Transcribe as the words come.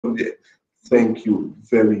from there. Thank you.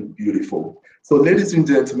 Very beautiful. So, ladies and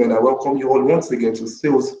gentlemen, I welcome you all once again to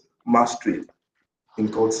Sales Mastery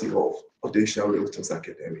in courtesy of Audacia Realtors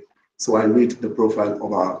Academy. So, I read the profile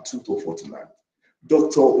of our tutor for tonight.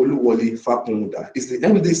 Dr. Oluwole Fakunmuda is the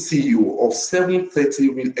MD CEO of 730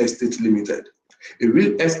 Real Estate Limited, a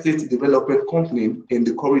real estate development company in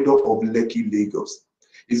the corridor of Lekki, Lagos.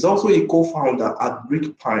 He's also a co-founder at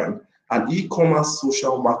Brick Pine, an e-commerce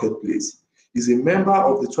social marketplace. He's a member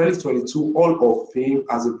of the 2022 Hall of Fame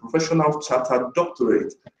as a professional chartered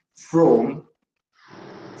doctorate from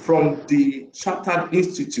the Chartered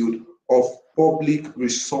Institute of Public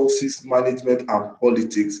Resources Management and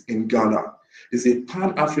Politics in Ghana. He's a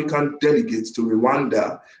Pan-African delegate to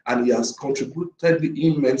Rwanda, and he has contributed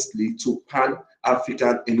immensely to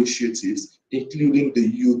Pan-African initiatives, including the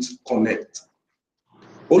Youth Connect.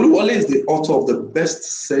 Oluwole is the author of the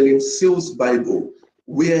best-selling Sales Bible,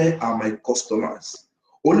 Where Are My Customers?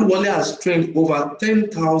 Oluwole has trained over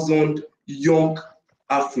 10,000 young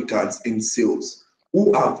Africans in sales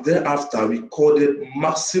who have thereafter recorded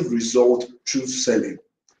massive results through selling.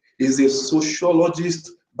 He is a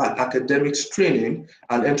sociologist by academics training,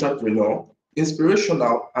 an entrepreneur,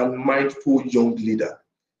 inspirational and mindful young leader.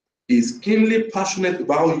 He is keenly passionate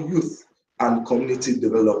about youth and community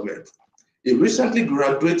development. He recently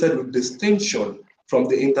graduated with distinction from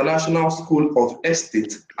the International School of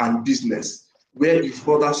Estate and Business, where he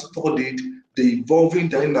further studied the evolving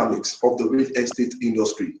dynamics of the real estate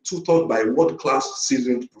industry, tutored by world-class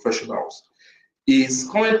seasoned professionals. He is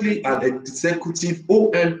currently an executive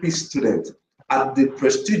OMP student at the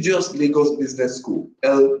prestigious Lagos Business School,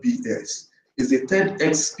 LBS. He is a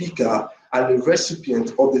TEDx speaker and a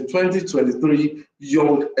recipient of the 2023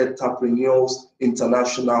 Young Entrepreneurs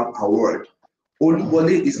International Award.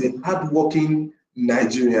 Oluwole is a hardworking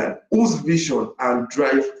Nigerian whose vision and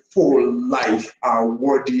drive for life are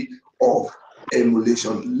worthy of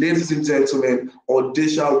emulation. Ladies and gentlemen,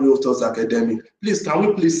 Audacia Realtors Academy, please, can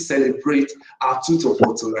we please celebrate our tutor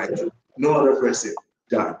for tonight? No other person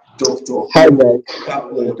than Dr.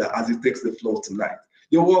 Fakunmuda as he takes the floor tonight.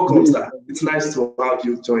 You're welcome, sir. It's nice to have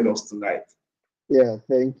you join us tonight. Yeah,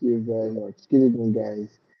 thank you very much. Good evening, guys.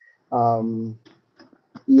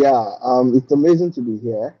 It's amazing to be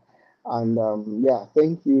here. And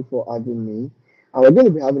thank you for having me. And we're going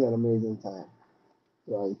to be having an amazing time.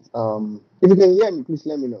 Right. If you can hear me, please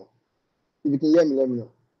let me know. If you can hear me, let me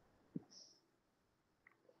know.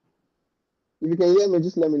 If you can hear me,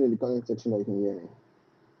 just let me know in the comment section that you can hear me.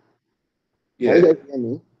 Yeah. Can you guys hear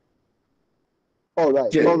me? All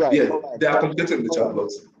right. Yeah, they are completing the chat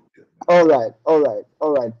box. All right,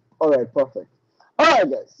 perfect. All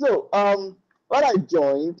right, guys. So, when I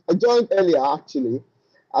joined earlier actually.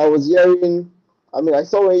 I was hearing, I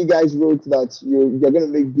saw when you guys wrote that you're going to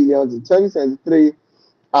make billions in 2023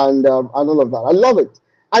 and all of that. I love it.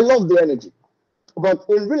 I love the energy. But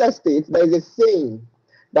in real estate, there is a saying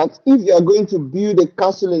that if you are going to build a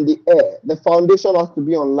castle in the air, the foundation has to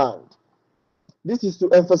be on land. This is to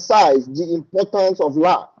emphasize the importance of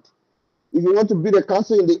land. If you want to build a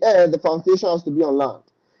castle in the air, the foundation has to be on land.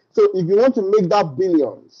 So if you want to make that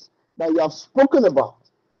billions that you have spoken about,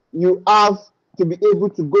 you have to be able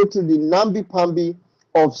to go through the namby-pamby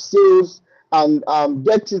of sales and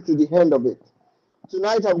get you to the end of it.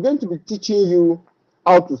 Tonight, I'm going to be teaching you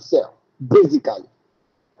how to sell, basically.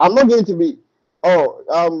 I'm not going to be,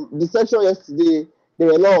 the session yesterday, there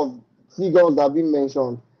were a lot of figures that have been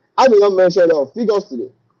mentioned. I will not mention a lot of figures today.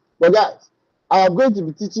 But guys, I am going to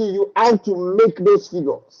be teaching you how to make those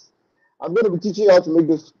figures. I'm going to be teaching you how to make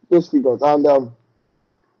those figures. And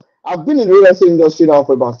I've been in the real estate industry now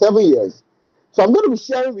for about 7 years. So I'm going to be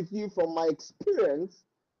sharing with you from my experience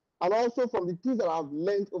and also from the things that I've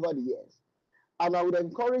learned over the years. And I would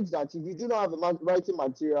encourage that if you do not have a writing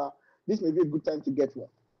material, this may be a good time to get one.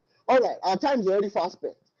 All right, our time is already fast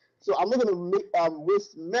spent. So I'm not going to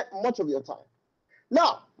waste much of your time.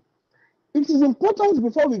 Now, it is important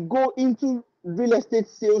before we go into real estate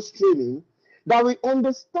sales training that we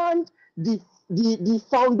understand the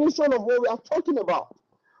foundation of what we are talking about.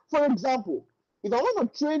 For example, if I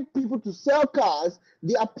want to train people to sell cars,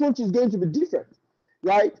 the approach is going to be different,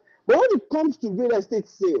 right? But when it comes to real estate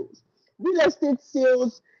sales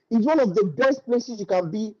is one of the best places you can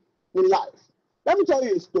be in life. Let me tell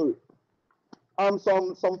you a story.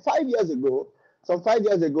 Some 5 years ago,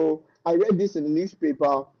 I read this in the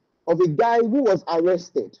newspaper of a guy who was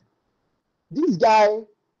arrested. This guy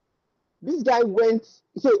went,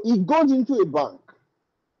 so he goes into a bank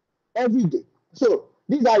every day. So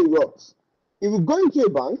this is how it works. He will go into a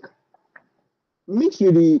bank, mix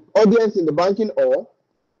with the audience in the banking hall,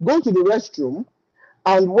 go to the restroom,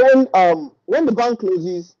 and when the bank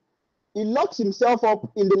closes, he locks himself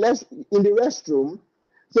up in the restroom.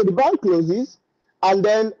 So the bank closes, and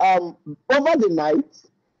then over the night,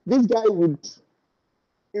 this guy would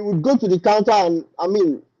go to the counter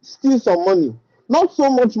and steal some money. Not so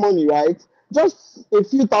much money, right? Just a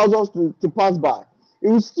few thousands to pass by. He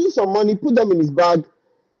would steal some money, put them in his bag,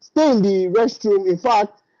 stay in the restroom. In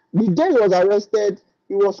fact, the day he was arrested,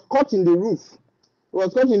 he was caught in the roof. He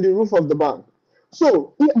was caught in the roof of the bank.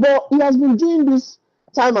 So, but he has been doing this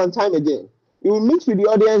time and time again. He will mix with the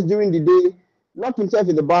audience during the day, lock himself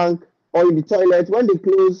in the bank or in the toilet. When they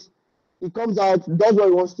close, he comes out, does what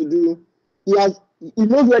he wants to do. He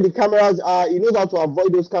knows where the cameras are. He knows how to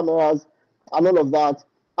avoid those cameras and all of that.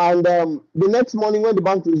 And the next morning, when the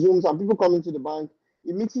bank resumes and people come into the bank,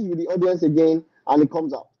 he mixes with the audience again and he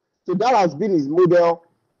comes out. So that has been his model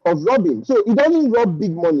of robbing. So he doesn't rob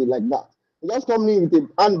big money like that. He just comes in with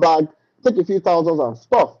a handbag, take a few thousands and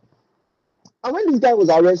stuff. And when this guy was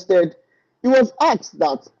arrested, he was asked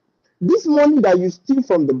that this money that you steal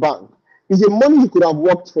from the bank is a money you could have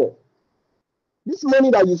worked for. This money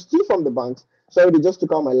that you steal from the banks, sorry, they just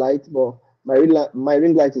took out my light, but my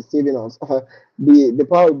ring light is saving us. The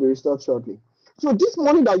power will be restored shortly. So this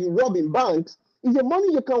money that you rob in banks is the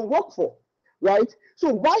money you can work for, right?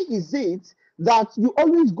 So why is it that you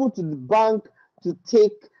always go to the bank to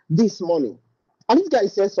take this money? And this guy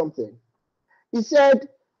said something. He said,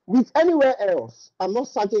 with anywhere else, I'm not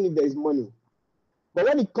certain if there is money. But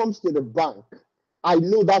when it comes to the bank, I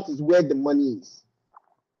know that is where the money is.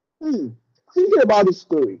 Thinking about this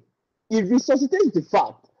story, it resuscitates the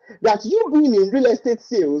fact that you being in real estate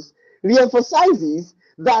sales reemphasizes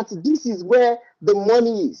that this is where the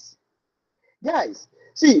money is. Guys,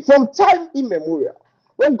 see, from time immemorial,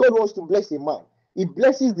 when God wants to bless a man, he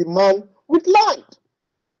blesses the man with land.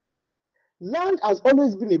 Land has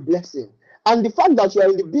always been a blessing. And the fact that you are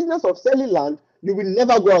in the business of selling land, you will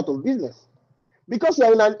never go out of business. Because you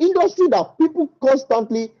are in an industry that people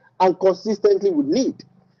constantly and consistently would need.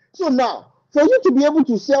 So now, for you to be able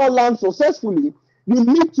to sell land successfully, you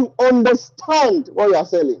need to understand what you are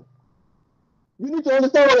selling. You need to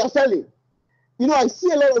understand what you are selling. I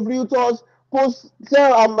see a lot of realtors post,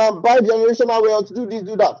 sell buy generational wealth, do this,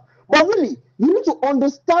 do that. But really, you need to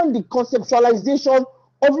understand the conceptualization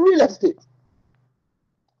of real estate.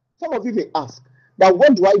 Some of you may ask that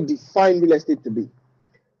what do I define real estate to be?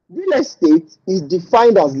 Real estate is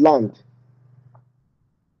defined as land.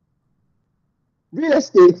 Real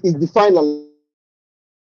estate is defined as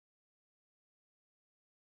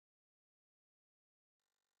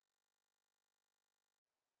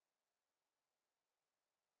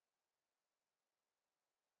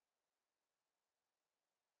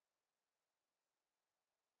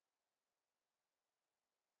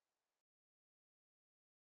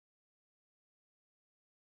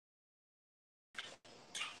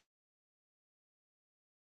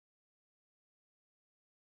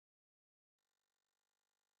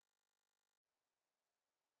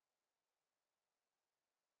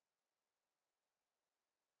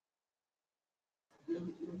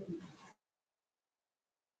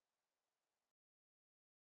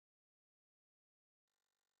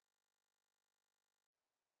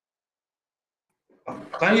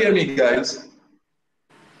Can you hear me, guys?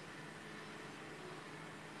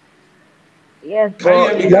 Yes, Can you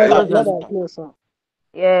hear but me, the guys? tutor Loud is and clear, sir.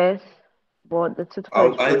 yes, but the tutor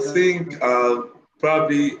is I frozen. think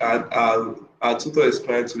probably our tutor is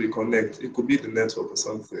trying to reconnect. It could be the network or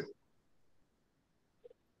something.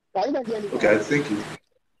 Can you guys hear me Okay, now? I think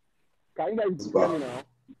Can you guys it's hear back. me now?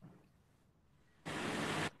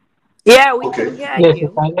 Yeah, we can Okay. hear Yes, you.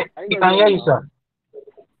 Can we you guys can hear hear me you, now? sir.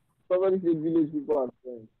 Somebody said village people are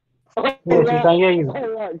friends. Yes, we can hear you. All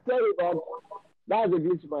right. Sorry about that. Was a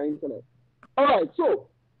glitch in my internet. All right. So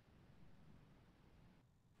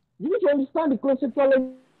you need to understand the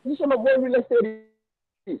conceptualization of what real estate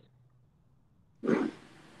is.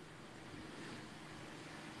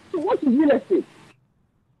 So what is real estate?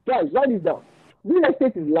 Guys, write this down. Real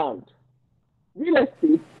estate is land. Real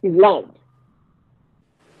estate is land.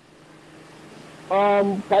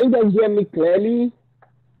 Can you guys hear me clearly?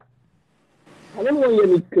 Can anyone hear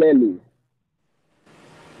me clearly?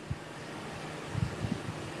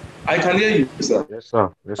 I can hear you, sir. Yes, sir.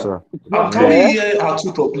 Yes, sir. It's not Can we clear. hear our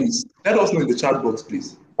tutor, please? Let us know in the chat box,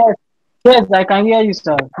 please. Yes, yes, I can hear you,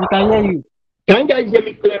 sir. We can hear you. Can you guys hear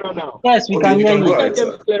me clearer now? Yes, we Okay, can you hear can go you. Can you ahead, guys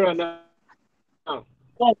hear me sir. clearer now?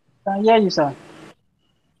 Yes, we can hear you, sir.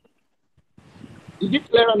 Is it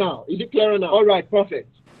clearer now? Is it clearer now? All right, perfect.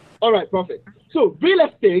 All right, perfect. So real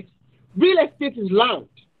estate is land.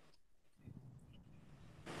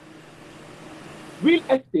 Real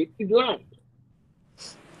estate is land.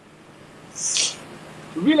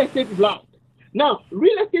 Real estate is land. Now,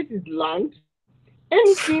 real estate is land,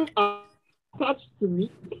 anything attached to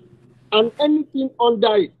it, and anything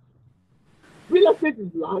under it. Real estate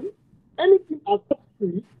is land, anything attached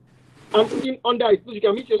to it, and anything under it. So you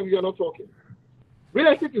can meet yourself if you're not talking.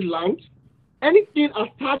 Real estate is land, anything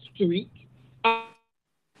attached to it.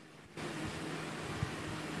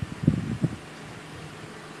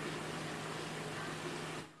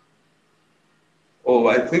 Oh,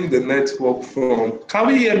 I think the network from. Can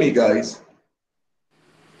we hear me, guys?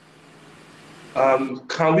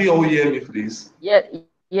 Can we all hear me, please?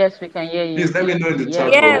 Yes, we can hear you. Please let me know in the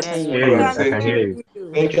chat Yes, box. we All right, can thank hear you.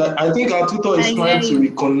 you. Thank you. I think our tutor is I trying hear to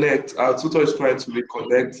you. reconnect. Our tutor is trying to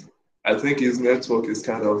reconnect. I think his network is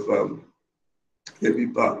kind of maybe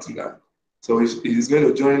bad tonight. So he's going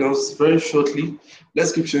to join us very shortly.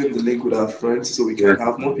 Let's keep sharing the link with our friends so we can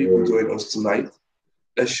have more people join us tonight.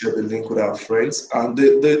 Let's share the link with our friends. And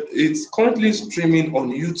it's currently streaming on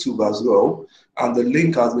YouTube as well. And the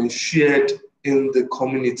link has been shared in the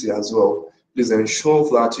community as well. Please ensure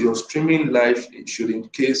that you're streaming live, should in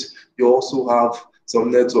case you also have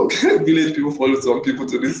some network. Village people follow some people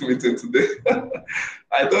to this meeting today.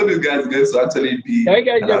 I thought this guy is going to actually be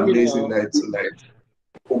an amazing night tonight.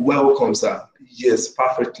 Welcome, sir. Yes,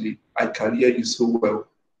 perfectly. I can hear you so well.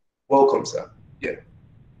 Welcome, sir. Yeah.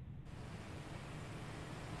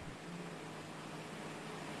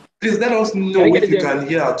 Please let us know if you can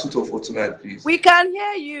hear our tutor for tonight, please. We can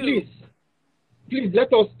hear you. Please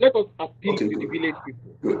let us appeal to the village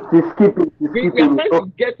people. Good. We are trying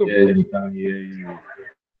to get to. Yeah, we can hear you.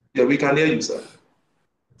 Yeah, we can hear you, sir.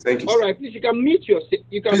 Thank you. All right, please. You can mute yourself.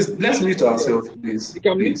 Please let's mute ourselves, please. You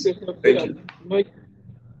can please. mute yourself. Thank you.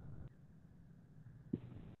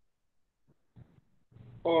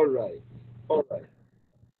 All right.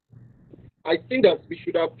 I think that we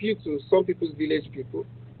should appeal to some people's village people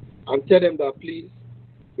and tell them that please,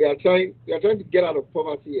 we are trying to get out of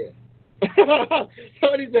poverty here.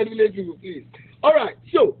 Somebody said village people, please. All right,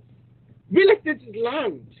 so real estate is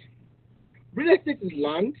land. Real estate is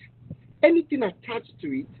land, anything attached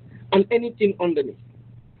to it, and anything underneath.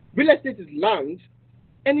 Real estate is land,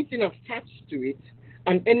 anything attached to it,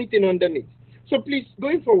 and anything underneath. So please,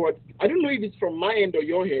 going forward, I don't know if it's from my end or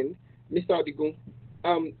your end, Mr. Adigun.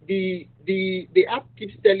 The app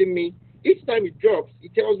keeps telling me each time it drops,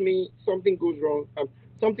 it tells me something goes wrong,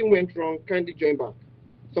 something went wrong, kindly join back,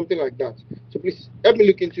 something like that. So please help me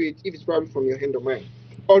look into it if it's probably from your hand or mine.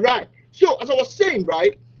 All right. So as I was saying,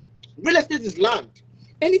 right, real estate is land,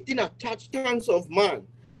 anything attached to hands of man,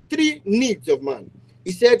 three needs of man.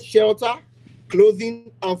 He said shelter,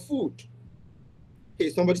 clothing, and food.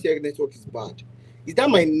 Okay, somebody said network is bad. Is that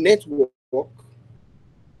my network?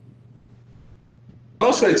 I'm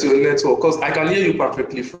not sure it's your network because I can hear you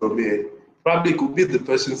perfectly from here. Probably it could be the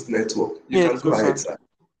person's network. You can go ahead, sir.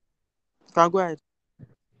 Can go ahead.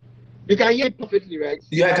 You can hear it perfectly, right?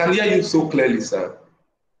 Yeah, I can hear you so clearly, sir.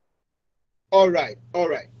 All right.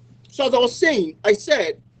 So as I was saying, I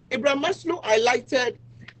said Abraham Maslow highlighted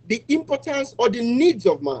the importance or the needs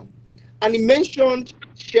of man, and he mentioned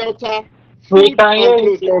shelter, food,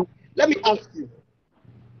 and clothing. Let me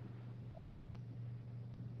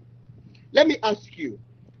ask you,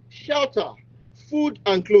 shelter, food,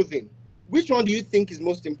 and clothing. Which one do you think is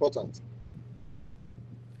most important?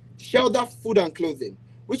 Shelter, food, and clothing.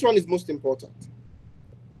 Which one is most important?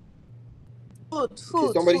 Food.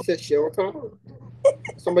 Okay, somebody said shelter.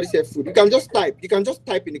 Somebody said food. You can just type. You can just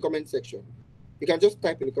type in the comment section.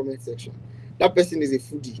 That person is a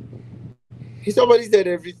foodie. Somebody said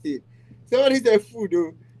everything. Somebody said food.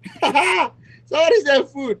 Oh. Somebody said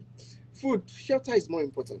food. Food. Shelter is more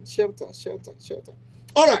important. Shelter.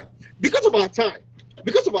 All right. Because of our time,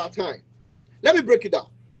 let me break it down.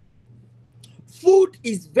 Food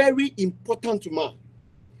is very important to man.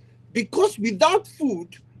 Because without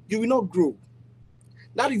food, you will not grow.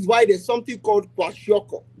 That is why there's something called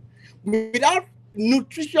kwashiorkor. Without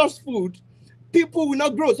nutritious food, people will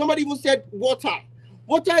not grow. Somebody even said water.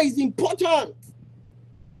 Water is important.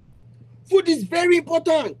 Food is very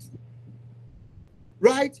important.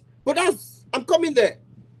 Right? But I'm coming there.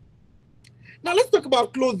 Now let's talk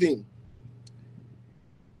about clothing.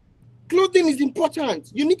 Clothing is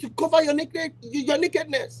important. You need to cover your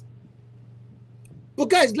nakedness. But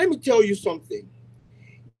guys, let me tell you something.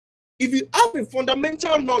 If you have a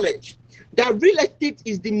fundamental knowledge that real estate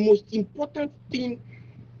is the most important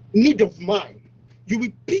need of mine, you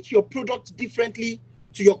will pitch your product differently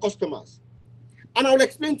to your customers. And I will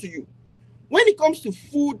explain to you. When it comes to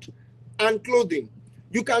food and clothing,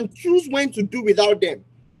 you can choose when to do without them.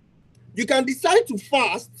 You can decide to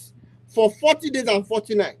fast for 40 days and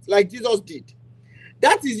 40 nights, like Jesus did.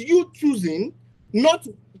 That is you choosing not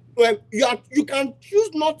you can choose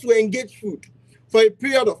not to engage food for a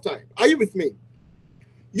period of time. Are you with me?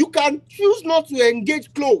 You can choose not to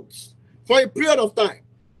engage clothes for a period of time.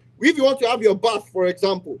 If you want to have your bath, for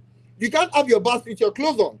example, you can't have your bath with your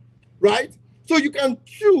clothes on, right? So you can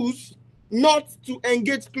choose not to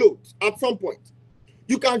engage clothes at some point.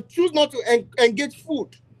 You can choose not to engage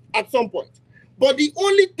food at some point. But the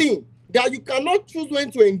only thing that you cannot choose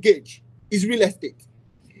when to engage is real estate.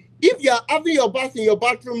 If you are having your bath in your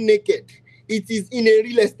bathroom naked, it is in a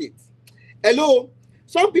real estate. Hello?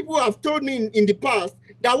 Some people have told me in the past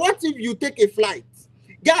that what if you take a flight?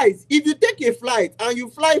 Guys, if you take a flight and you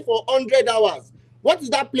fly for 100 hours, what is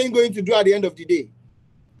that plane going to do at the end of the day?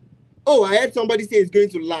 Oh, I heard somebody say it's going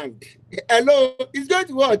to land. Hello? It's going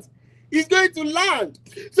to what? It's going to land.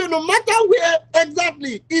 So no matter where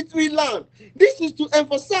exactly it will land, this is to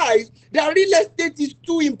emphasize that real estate is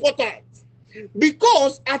too important.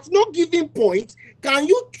 Because at no given point, can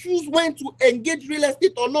you choose when to engage real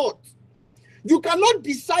estate or not? You cannot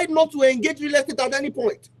decide not to engage real estate at any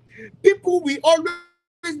point. People will always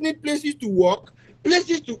need places to work,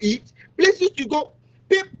 places to eat, places to go,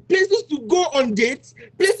 places to go on dates,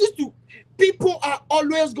 places to... People are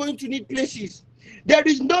always going to need places. There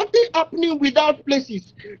is nothing happening without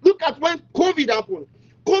places. Look at when COVID happened.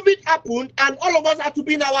 COVID happened and all of us had to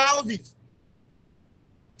be in our houses.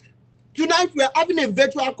 Tonight we are having a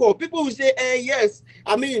virtual call. People will say, yes,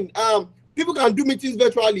 people can do meetings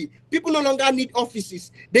virtually. People no longer need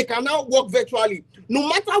offices. They can now work virtually. No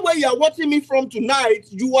matter where you are watching me from tonight,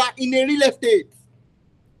 you are in a real estate.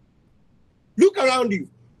 Look around you.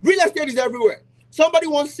 Real estate is everywhere. Somebody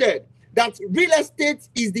once said that real estate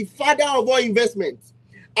is the father of all investments,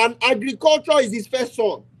 and agriculture is his first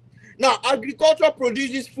son. Now, agriculture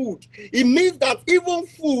produces food. It means that even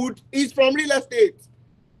food is from real estate.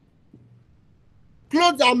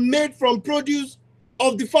 Clothes are made from produce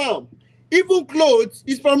of the farm. Even clothes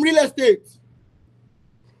is from real estate.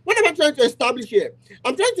 What am I trying to establish here?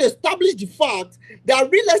 I'm trying to establish the fact that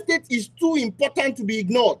real estate is too important to be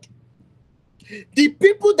ignored. The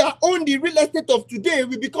people that own the real estate of today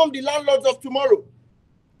will become the landlords of tomorrow.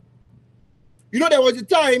 You know, there was a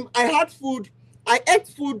time I ate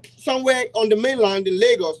food somewhere on the mainland in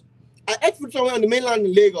Lagos.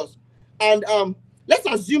 And let's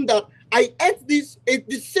assume that I ate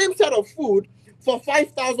the same set of food for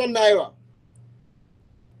 5,000 naira.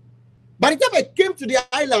 By the time I came to the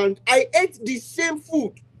island, I ate the same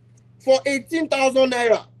food for 18,000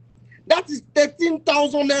 naira. That is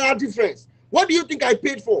 13,000 naira difference. What do you think I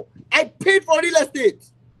paid for? I paid for real estate.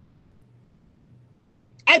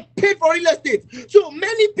 I paid for real estate. So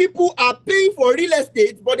many people are paying for real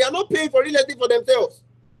estate, but they are not paying for real estate for themselves.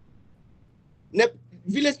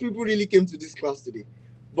 Village people really came to this class today,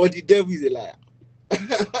 but the devil is a liar.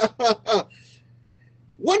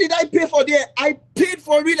 What did I pay for there? I paid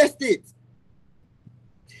for real estate.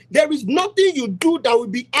 There is nothing you do that will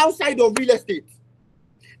be outside of real estate.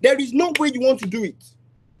 There is no way you want to do it.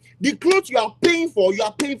 The clothes you are paying for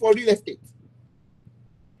real estate.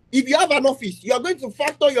 If you have an office, you are going to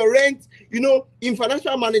factor your rent, in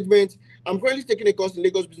financial management. I'm currently taking a course in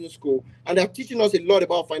Lagos Business School, and they're teaching us a lot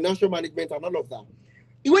about financial management and all of that.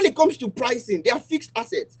 When it comes to pricing, there are fixed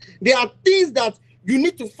assets. There are things that you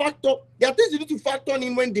need to factor. There are things you need to factor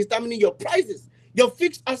in when determining your prices. Your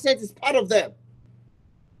fixed asset is part of them.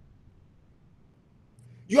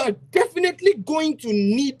 You are definitely going to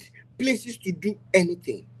need places to do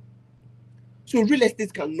anything. So real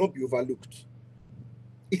estate cannot be overlooked.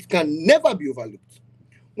 It can never be overlooked.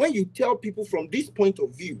 When you tell people from this point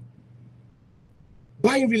of view,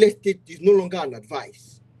 buying real estate is no longer an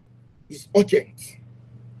advice. It's urgent.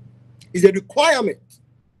 It's a requirement.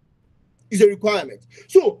 It's a requirement.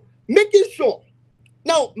 So making sure.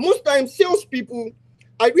 Now, most times salespeople,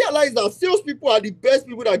 I realize that salespeople are the best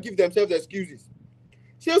people that give themselves excuses.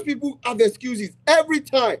 Salespeople have excuses every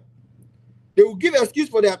time. They will give excuse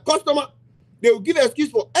for their customer. They will give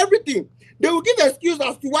excuse for everything. They will give excuse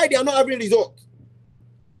as to why they are not having results.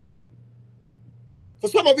 For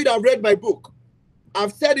some of you that have read my book,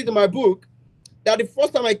 I've said it in my book that the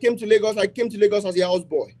first time I came to Lagos as a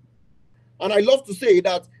houseboy. And I love to say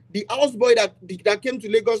that the houseboy that came to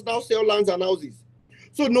Lagos now sell lands and houses.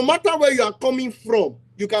 So no matter where you are coming from,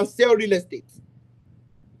 you can sell real estate.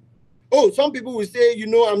 Oh, some people will say,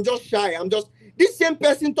 I'm just shy. This same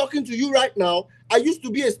person talking to you right now, I used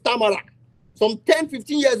to be a stammerer. Some 10,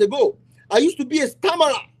 15 years ago, I used to be a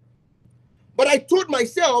stammerer. But I told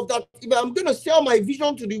myself that if I'm going to sell my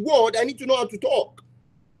vision to the world, I need to know how to talk.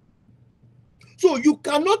 So you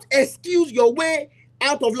cannot excuse your way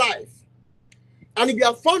out of life. And if you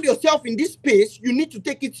have found yourself in this space, you need to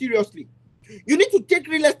take it seriously. You need to take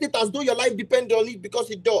real estate as though your life depends on it, because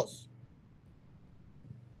it does.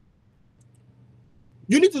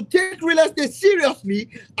 You need to take real estate seriously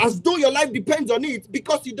as though your life depends on it,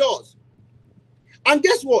 because it does. And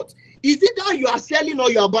guess what? Is it that you are selling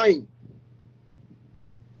or you are buying?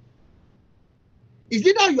 Is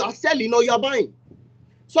it that you are selling or you are buying?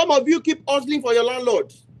 Some of you keep hustling for your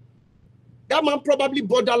landlord. That man probably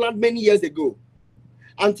bought that land many years ago,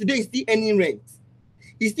 and today is still earning rent.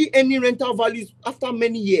 Is still earning rental values after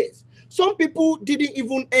many years. Some people didn't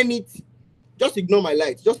even earn it. Just ignore my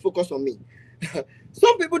lights. Just focus on me.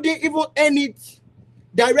 Some people didn't even earn it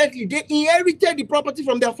directly. They inherited the property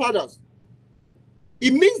from their fathers.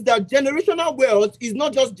 It means that generational wealth is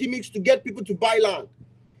not just gimmicks to get people to buy land.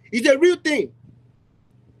 It's a real thing.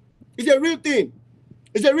 It's a real thing.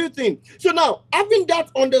 It's a real thing. So now, having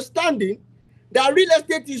that understanding that real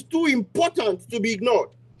estate is too important to be ignored,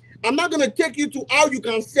 I'm not going to take you to how you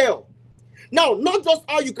can sell. Now, not just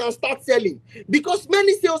how you can start selling, because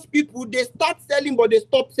many salespeople, they start selling, but they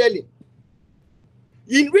stop selling.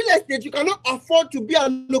 In real estate, you cannot afford to be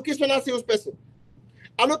an occasional salesperson.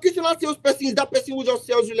 An occasional salesperson is that person who just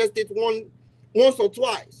sells real estate once or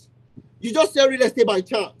twice. You just sell real estate by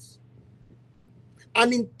chance.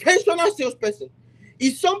 An intentional salesperson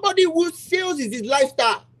is somebody whose sales is his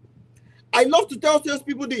lifestyle. I love to tell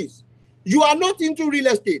salespeople this. You are not into real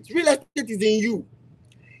estate. Real estate is in you.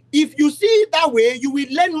 If you see it that way, you will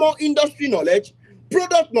learn more industry knowledge,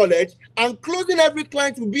 product knowledge, and closing every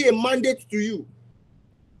client will be a mandate to you.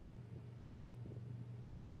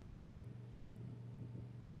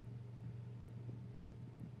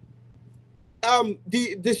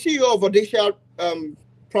 The CEO of Audacia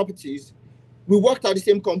Properties, we worked at the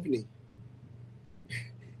same company.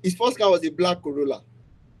 His first car was a black Corolla.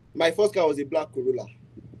 My first car was a black Corolla.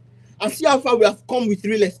 And see how far we have come with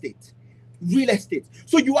real estate. Real estate.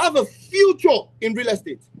 So you have a future in real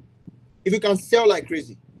estate if you can sell like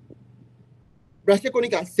crazy. Brashekoni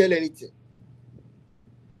can sell anything.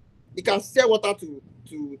 He can sell water to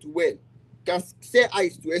well. He can sell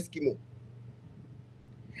ice to Eskimo.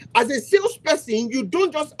 As a salesperson, you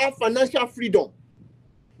don't just have financial freedom.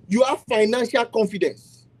 You have financial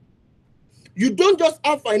confidence. You don't just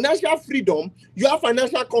have financial freedom, you have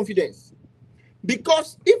financial confidence.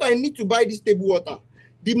 Because if I need to buy this table water,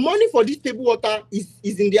 the money for this table water is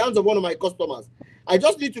in the hands of one of my customers. I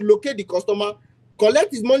just need to locate the customer,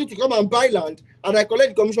 collect his money to come and buy land, and I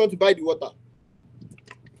collect the commission to buy the water.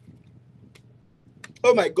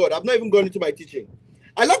 Oh my God, I've not even gone into my teaching.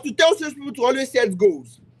 I love to tell salespeople to always set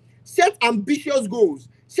goals. Set ambitious goals.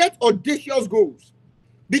 Set audacious goals.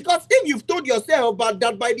 Because if you've told yourself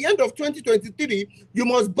that by the end of 2023, you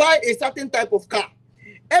must buy a certain type of car,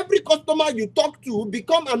 every customer you talk to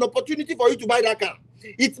become an opportunity for you to buy that car.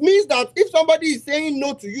 It means that if somebody is saying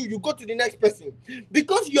no to you, you go to the next person.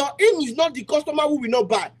 Because your aim is not the customer who will not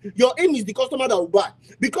buy. Your aim is the customer that will buy.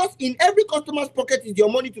 Because in every customer's pocket is your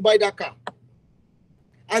money to buy that car.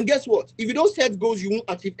 And guess what? If you don't set goals, you won't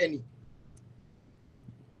achieve any.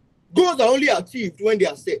 Goals are only achieved when they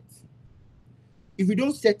are set. If you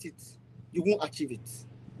don't set it, you won't achieve it.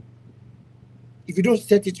 If you don't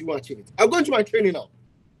set it, you won't achieve it. I'm going to my training now.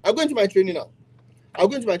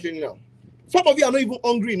 Some of you are not even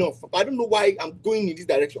hungry enough. I don't know why I'm going in this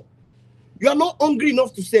direction. You are not hungry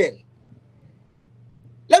enough to sell.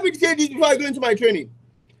 Let me say this before I go into my training.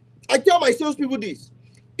 I tell my salespeople this.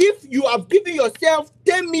 If you have given yourself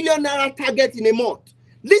 10 million naira target in a month,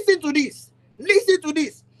 listen to this. Listen to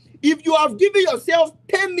this. If you have given yourself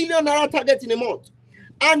 10 million naira target in a month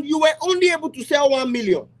and you were only able to sell 1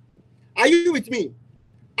 million, are you with me?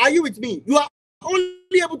 Are you with me? You are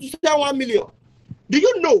only able to sell 1 million. Do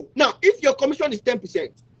you know now if your commission is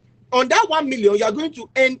 10%, on that 1 million you are going to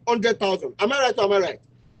earn 100,000? Am I right or am I right?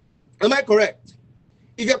 Am I correct?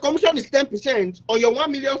 If your commission is 10% on your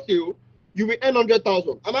 1 million sale, you will earn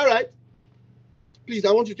 100,000. Am I right? Please,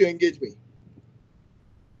 I want you to engage me.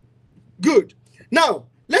 Good. Now,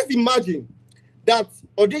 let's imagine that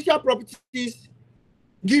Audacia Properties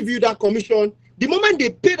give you that commission. The moment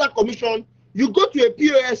they pay that commission, you go to a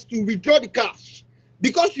POS to withdraw the cash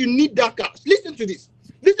because you need that cash. Listen to this.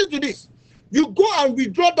 Listen to this. You go and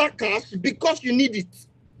withdraw that cash because you need it.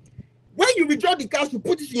 When you withdraw the cash, you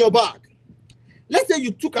put it in your bag. Let's say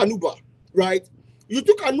you took an Uber, right? You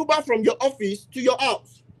took an Uber from your office to your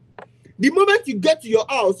house. The moment you get to your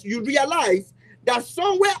house, you realize that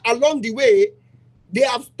somewhere along the way, they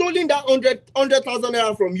have stolen that 100,000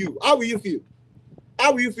 naira from you. How will you feel?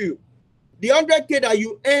 How will you feel? The 100K that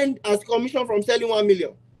you earned as commission from selling 1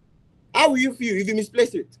 million. How will you feel if you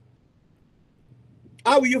misplace it?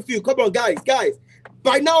 How will you feel? Come on, guys.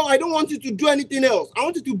 By now, I don't want you to do anything else. I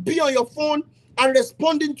want you to be on your phone and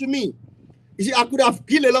responding to me. You see, I could have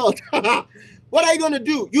killed a lot. What are you going to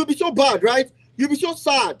do? You'll be so bad, right? You'll be so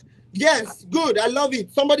sad. Yes, good. I love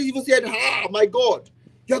it. Somebody even said, my God,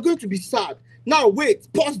 you're going to be sad. Now, wait,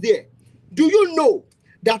 pause there. Do you know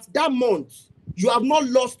that month you have not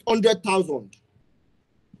lost 100,000?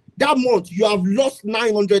 That month you have lost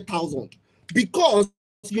 900,000 because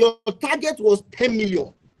your target was 10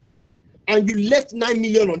 million and you left 9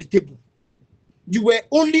 million on the table. You were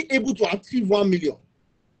only able to achieve 1 million.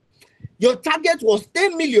 Your target was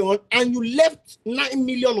 10 million and you left 9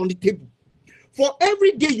 million on the table. For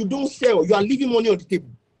every day you don't sell, you are leaving money on the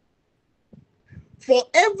table. For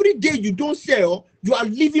every day you don't sell, you are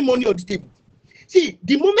leaving money on the table. See,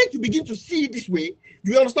 the moment you begin to see it this way,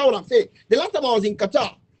 you understand what I'm saying. The last time I was in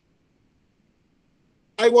Qatar,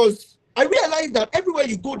 I realized that everywhere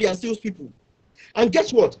you go, there are salespeople. And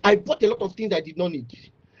guess what? I bought a lot of things I did not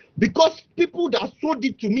need. Because people that sold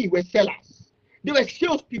it to me were sellers. They were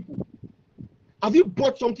salespeople. Have you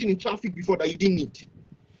bought something in traffic before that you didn't need?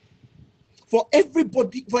 For every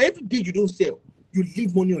day you don't sell, you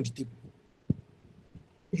leave money on the table.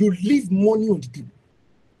 You leave money on the table.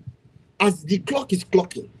 As the clock is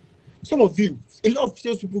clocking, some of you, a lot of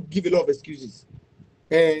salespeople give a lot of excuses.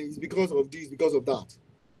 It's because of this, because of that.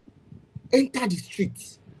 Enter the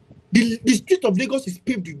streets. The street of Lagos is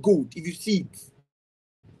paved with gold, if you see it.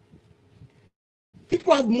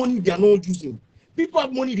 People have money they are not using. People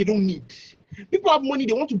have money they don't need. People have money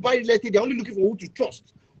they want to buy real estate, they're only looking for who to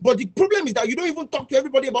trust. But the problem is that you don't even talk to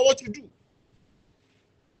everybody about what you do.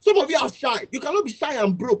 Some of you are shy. You cannot be shy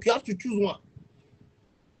and broke. You have to choose one.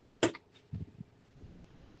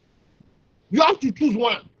 You have to choose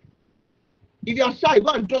one. If you are shy,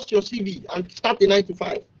 go and dust your CV and start a 9 to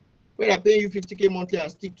 5. Where they're paying you 50K monthly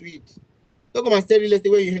and stick to it. Don't come and say real estate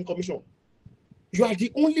where you earn commission. You are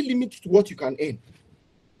the only limit to what you can earn.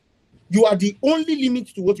 You are the only limit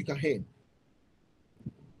to what you can earn.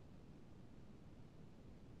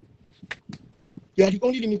 You are the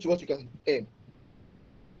only limit to what you can earn.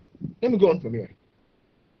 Let me go on from here.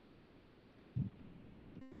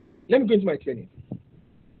 Let me go into my training.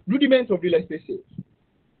 Rudiments of real estate sales.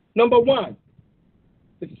 Number one,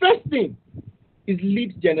 the first thing is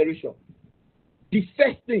lead generation. The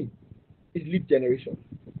first thing is lead generation.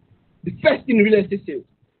 The first thing in real estate sales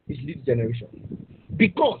is lead generation.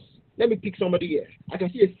 Because, let me pick somebody here. I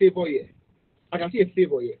can see a favor here. I can see a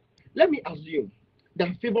favor here. Let me assume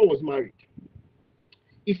that favor was married.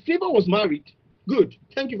 If favor was married, good.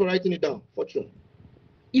 Thank you for writing it down, Fortune.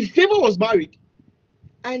 If favor was married,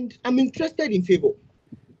 and I'm interested in favor,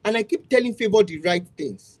 and I keep telling favor the right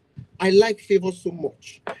things. I like favor so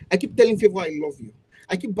much. I keep telling favor I love you.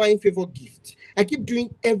 I keep buying favor gifts. I keep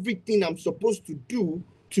doing everything I'm supposed to do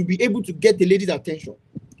to be able to get the lady's attention.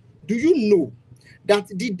 Do you know that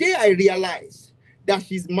the day I realize that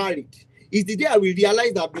she's married is the day I will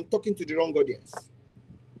realize that I've been talking to the wrong audience?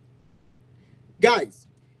 Guys,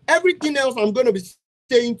 everything else I'm going to be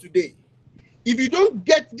saying today, if you don't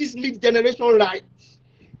get this lead generation right,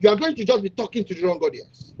 you are going to just be talking to the wrong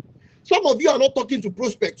audience. Some of you are not talking to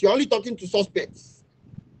prospects, you're only talking to suspects.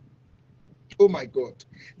 Oh my God.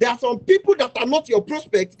 There are some people that are not your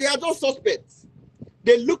prospects, they are just suspects.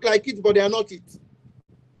 They look like it, but they are not it.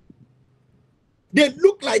 They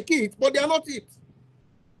look like it, but they are not it.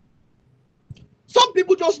 Some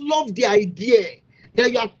people just love the idea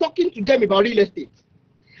that you are talking to them about real estate.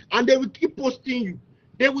 And they will keep posting you.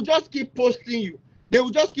 They will just keep posting you. They will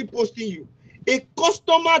just keep posting you. A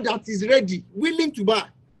customer that is ready, willing to buy,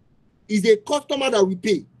 is a customer that will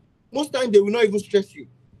pay. Most times they will not even stress you.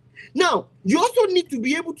 Now, you also need to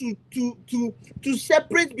be able to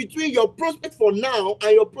separate between your prospect for now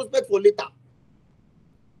and your prospect for later.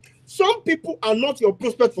 Some people are not your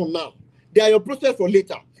prospect for now. They are your prospect for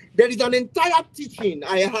later. There is an entire teaching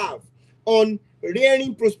I have on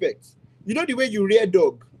rearing prospects. You know the way you rear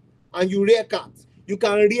dog and you rear cat, you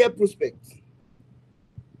can rear prospects.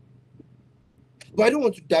 But I don't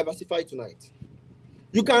want to diversify tonight.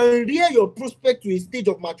 You can rear your prospect to a stage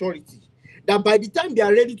of maturity that by the time they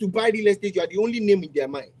are ready to buy real estate, you are the only name in their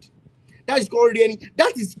mind. That is called rearing.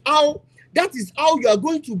 That is how you are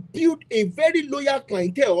going to build a very loyal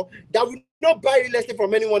clientele that will not buy real estate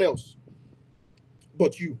from anyone else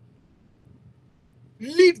but you.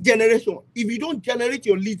 Lead generation. If you don't generate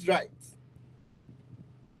your leads right,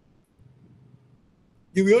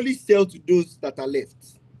 you will only sell to those that are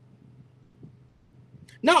left.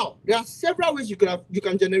 Now, there are several ways you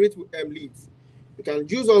can generate leads. You can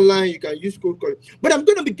use online, you can use cold calling. But I'm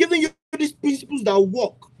going to be giving you these principles that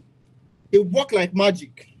work. They work like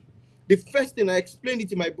magic. The first thing, I explained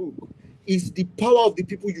it in my book, is the power of the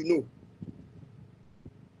people you know.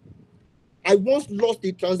 I once lost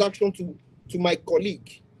a transaction to my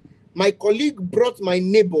colleague. My colleague brought my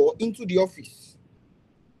neighbor into the office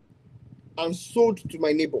and sold to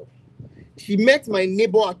my neighbor. She met my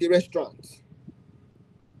neighbor at the restaurant.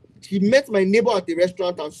 She met my neighbor at the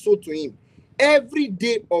restaurant and sold to him. Every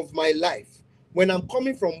day of my life, when I'm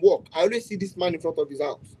coming from work, I always see this man in front of his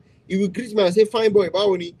house. He will greet me and say, "Fine boy,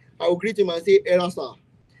 Bawoni." I will greet him and say, "Era sir."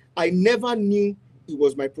 I never knew he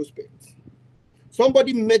was my prospect.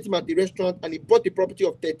 Somebody met him at the restaurant and he bought a property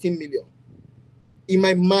of 13 million. In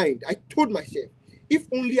my mind, I told myself, if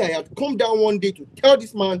only I had come down one day to tell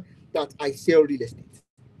this man that I sell real estate.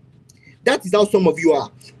 That is how some of you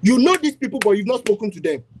are. You know these people, but you've not spoken to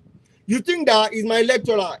them. You think that is my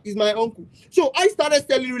lecturer, is my uncle. So I started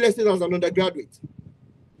selling real estate as an undergraduate.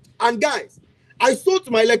 And guys, I sold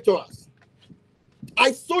to my lecturers.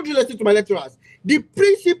 I sold real estate to my lecturers. The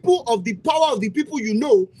principle of the power of the people you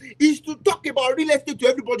know is to talk about real estate to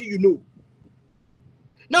everybody you know.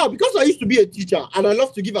 Now, because I used to be a teacher and I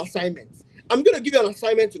love to give assignments, I'm going to give you an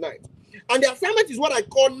assignment tonight. And the assignment is what I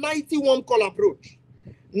call 91 call approach.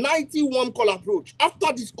 91 call approach.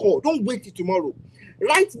 After this call, don't wait till tomorrow.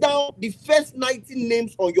 Write down the first 90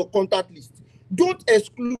 names on your contact list. Don't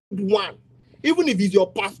exclude one. Even if it's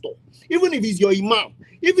your pastor, even if it's your imam,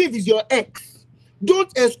 even if it's your ex.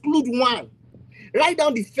 Don't exclude one. Write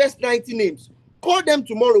down the first 90 names. Call them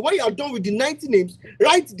tomorrow. When you are done with the 90 names,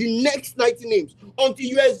 write the next 90 names until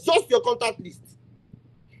you exhaust your contact list.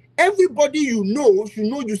 Everybody you know should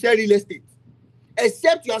know you sell real estate,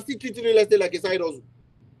 except you are still treating real estate like a side hustle.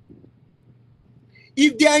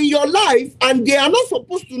 If they are in your life and they are not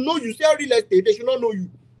supposed to know you sell real estate, they should not know you.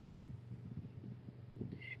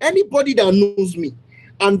 Anybody that knows me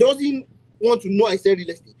and doesn't want to know I sell real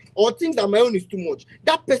estate or thinks that my own is too much,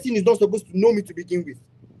 that person is not supposed to know me to begin with.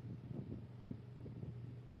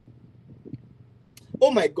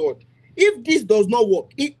 Oh my God. If this does not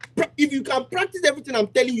work, if you can practice everything I'm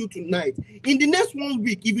telling you tonight, in the next 1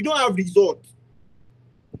 week, if you don't have results,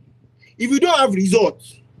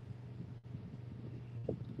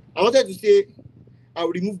 I wanted to say I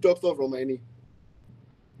will remove doctor from my name.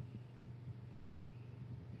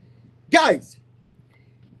 Guys,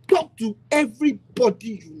 talk to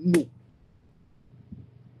everybody you know.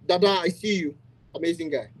 Dada, I see you. Amazing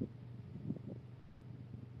guy.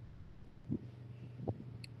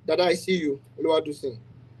 Dada, I see you. Oluwadusin.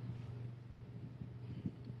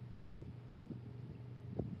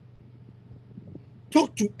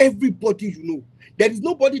 Talk to everybody you know. There is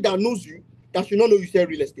nobody that knows you that should not know you sell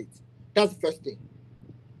real estate. That's the first thing.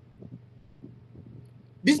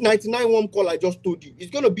 This 99 call I just told you is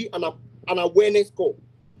going to be an awareness call.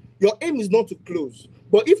 Your aim is not to close,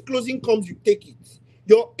 but if closing comes, you take it.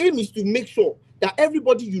 Your aim is to make sure that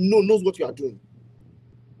everybody you know knows what you are doing.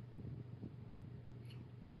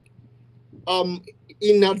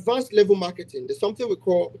 In advanced level marketing, there's something we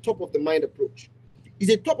call top of the mind approach.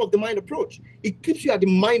 It's a top of the mind approach. It keeps you at the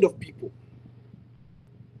mind of people.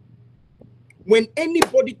 When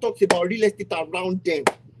anybody talks about real estate around them,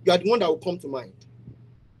 you are the one that will come to mind.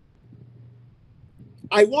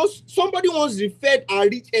 Somebody once referred a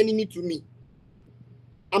rich enemy to me.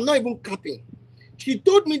 I'm not even capping. She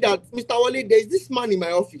told me that, "Mr. Wale, there's this man in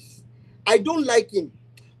my office. I don't like him,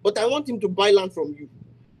 but I want him to buy land from you."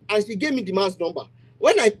 And she gave me the man's number.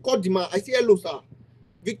 When I called the man, I said, "Hello, sir.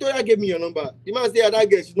 Victoria gave me your number." The man said, "That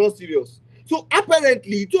girl, she's not serious." So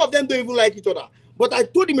apparently, two of them don't even like each other. But I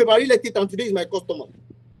told him about real estate and today is my customer.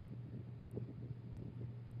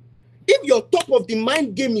 If your top of the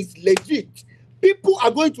mind game is legit, people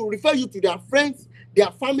are going to refer you to their friends,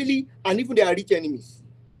 their family, and even their rich enemies.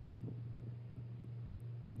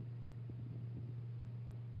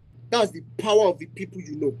 That's the power of the people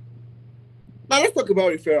you know. Now let's talk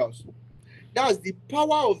about referrals. That's the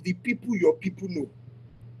power of the people your people know.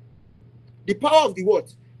 The power of the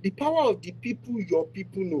what? The power of the people your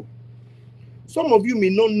people know. Some of you may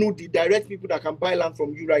not know the direct people that can buy land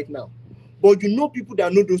from you right now, but you know people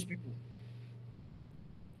that know those people.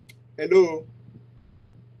 Hello?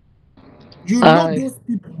 You know those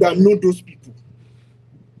people that know those people.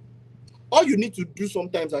 All you need to do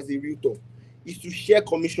sometimes as a realtor is to share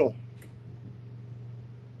commission.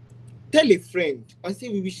 Tell a friend and say,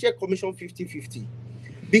 "We will share commission 50-50.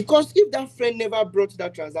 Because if that friend never brought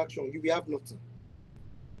that transaction, you will have nothing.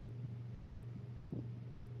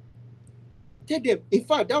 Tell them. In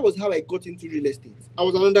fact, that was how I got into real estate. I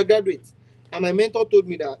was an undergraduate, and my mentor told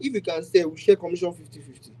me that if you can sell, we share commission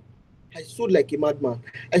 50-50. I sold like a madman.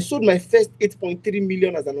 I sold my first 8.3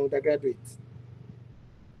 million as an undergraduate.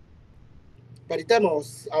 By the time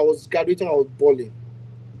I was graduating, I was balling.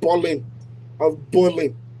 boiling. I was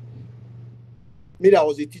boiling. Maybe I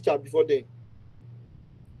was a teacher before then.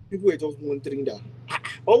 People were just wondering that.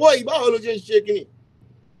 Oh, what about just shaking it?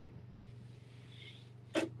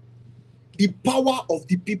 The power of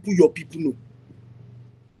the people your people know.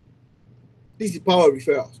 This is the power of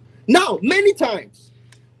referrals. Now, many times,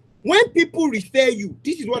 when people refer you,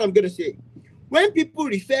 this is what I'm going to say. When people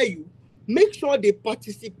refer you, make sure they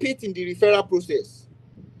participate in the referral process.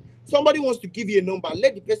 Somebody wants to give you a number,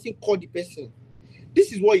 let the person call the person.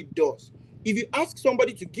 This is what it does. If you ask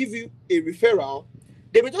somebody to give you a referral,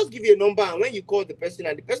 they will just give you a number, and when you call the person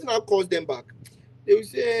and the person now calls them back, they will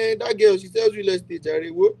say, that girl, she sells real estate.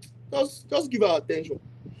 Just give her attention.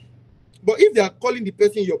 But if they are calling the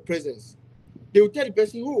person in your presence, they will tell the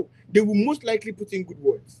person, oh, they will most likely put in good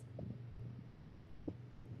words.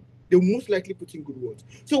 They will most likely put in good words.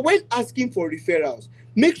 So when asking for referrals,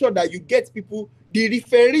 make sure that you get people, the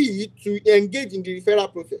referee, to engage in the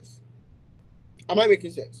referral process. Am I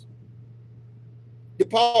making sense? The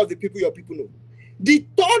power of the people your people know. The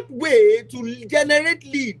third way to generate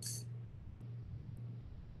leads.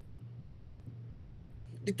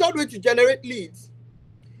 The third way to generate leads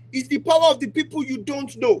is the power of the people you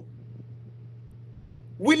don't know.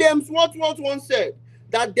 William Swartworth once said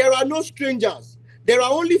that there are no strangers. There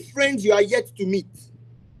are only friends you are yet to meet.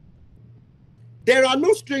 There are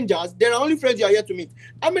no strangers. There are only friends you are yet to meet.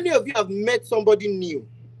 How many of you have met somebody new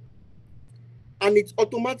and it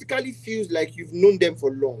automatically feels like you've known them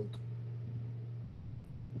for long?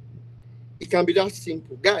 It can be that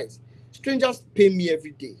simple. Guys, strangers pay me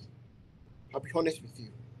every day. I'll be honest with you.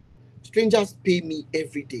 Strangers pay me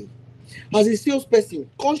every day. As a salesperson,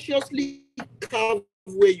 consciously carve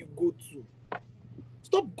where you go to.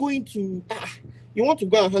 Stop going to, you want to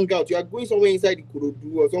go and hang out. You are going somewhere inside the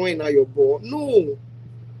Kurodu or somewhere in Ayobo. No.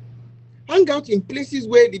 Hang out in places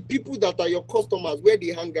where the people that are your customers, where they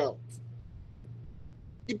hang out.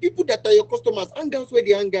 The people that are your customers, hang out where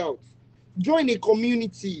they hang out. Join a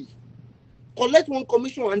community. Collect one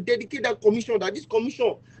commission and dedicate that commission. That this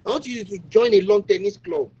commission, I want you to join a lawn tennis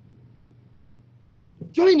club.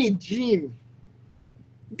 Join a gym.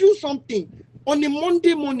 Do something. On a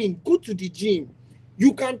Monday morning, go to the gym.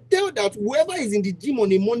 You can tell that whoever is in the gym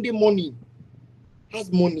on a Monday morning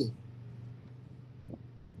has money.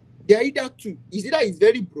 They are either two. It's either he's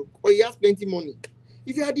very broke or he has plenty money.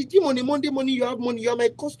 If you are at the gym on a Monday morning, you have money, you are my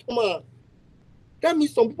customer. That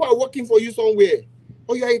means some people are working for you somewhere.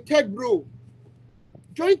 Or you are a tech bro.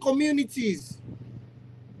 Join communities.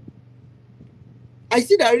 I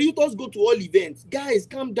see that realtors go to all events. Guys,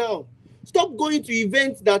 calm down. Stop going to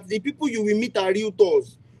events that the people you will meet are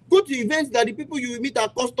realtors. Go to events that the people you will meet are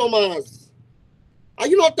customers. Are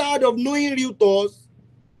you not tired of knowing realtors?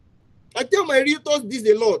 I tell my realtors this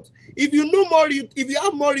a lot. If you know more, if you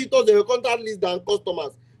have more realtors on your contact list than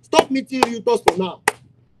customers, stop meeting realtors for now.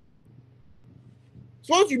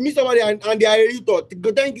 So once you meet somebody and they are a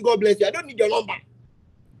realtor, thank you, God bless you. I don't need your number.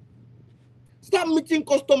 Start meeting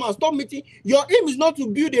customers. Stop meeting. Your aim is not to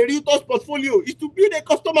build a realtor's portfolio. It's to build a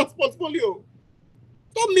customer's portfolio.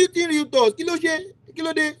 Stop meeting realtors.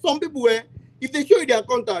 Some people, if they show you their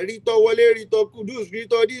contact, realtor, Wale, realtor, Kudus,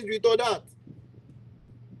 realtor, this, realtor, that.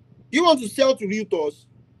 You want to sell to realtors?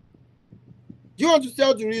 Do you want to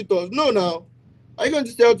sell to realtors? No, now. Are you going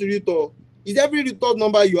to sell to realtor? Is every realtor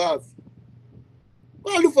number you have?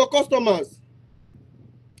 Go and look for customers.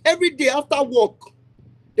 Every day after work,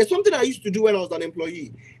 there's something I used to do when I was an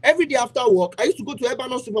employee. Every day after work, I used to go to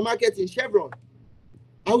Ebanon supermarket in Chevron.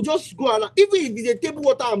 I would just go around, even if it's a table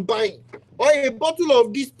water I'm buying or a bottle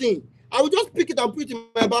of this thing, I would just pick it and put it in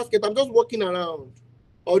my basket. I'm just walking around.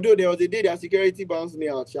 Although there was a day that security bounced me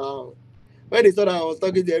out, child, when they saw that I was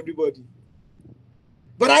talking to everybody.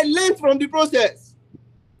 But I learned from the process.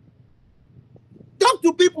 Talk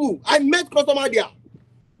to people. I met customers there.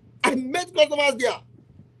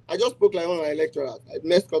 I just spoke like one of my lecturers. I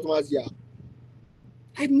met customers here.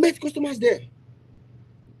 I met customers there.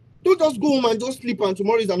 Don't just go home and just sleep and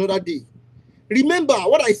tomorrow is another day. Remember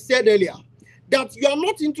what I said earlier, that you are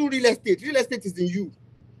not into real estate. Real estate is in you.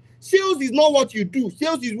 Sales is not what you do.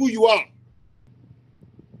 Sales is who you are.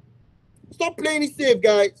 Stop playing it safe,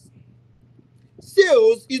 guys.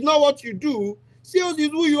 Sales is not what you do. Sales is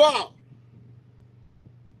who you are.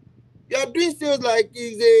 You are doing sales like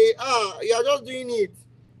you are just doing it.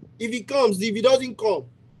 If it comes, if it doesn't come.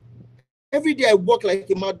 Every day I work like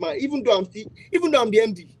a madman, even though I'm the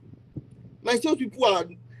MD. My salespeople are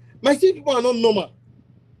not normal.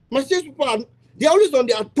 They're always on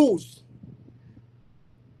their toes.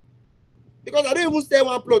 Because I don't even sell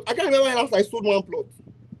one plot. I can't remember when last I sold one plot.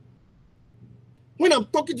 When I'm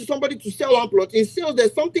talking to somebody to sell one plot, in sales,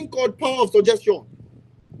 there's something called power of suggestion.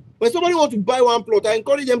 When somebody wants to buy one plot, I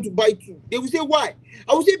encourage them to buy two. They will say, why?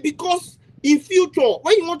 I will say, because in future,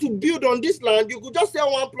 when you want to build on this land, you could just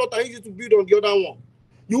sell one plot and use it to build on the other one.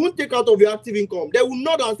 You won't take out of your active income. They will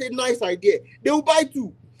nod and say, nice idea. They will buy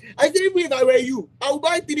two. I say, even if I were you, I will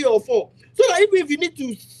buy 3 or 4. So that even if you need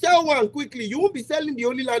to sell one quickly, you won't be selling the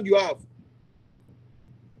only land you have.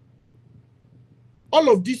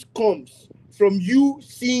 All of this comes from you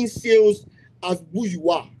seeing sales as who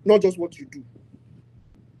you are, not just what you do.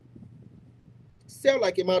 Sell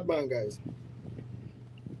like a madman, guys.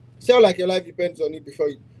 Sell like your life depends on it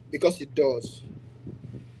because it does.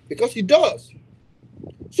 Because it does.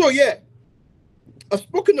 So yeah, I've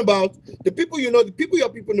spoken about the people you know, the people your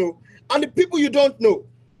people know, and the people you don't know.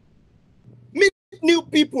 Meet new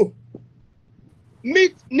people.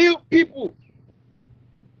 Meet new people.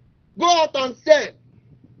 Go out and sell.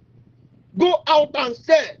 Go out and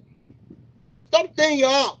sell. Stop staying in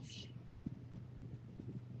your house.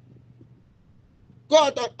 Go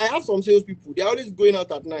out and, I have some salespeople. They're always going out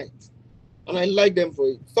at night. And I like them for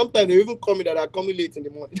it. Sometimes they even call me that are coming late in the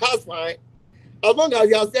morning. That's fine. As long as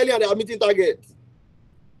they are selling and they are meeting targets.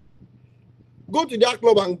 Go to their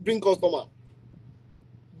club and bring customers.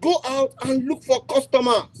 Go out and look for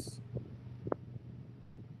customers.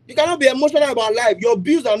 You cannot be emotional about life. Your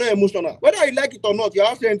bills are not emotional. Whether you like it or not, your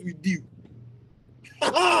house rent will due.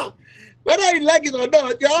 Whether you like it or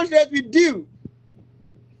not, your house rent will due.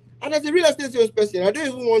 And as a real estate salesperson, I don't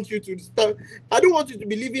even want you to start. I don't want you to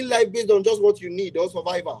be living life based on just what you need or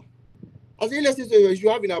survival. As a real estate salesperson, you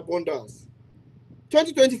have in abundance.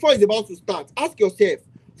 2024 is about to start. Ask yourself,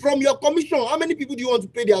 from your commission, how many people do you want to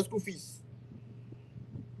pay their school fees?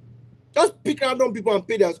 Just pick random people and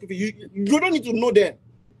pay their school fees. You don't need to know them.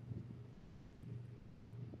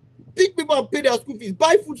 Pick people and pay their school fees.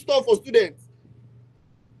 Buy food stuff for students.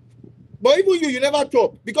 But even you never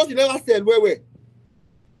chop because you never sell. Where?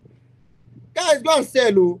 Guys, go and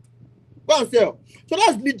sell. Oh. Go and sell. So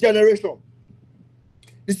that's lead generation.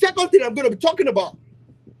 The second thing I'm going to be talking about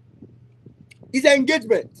is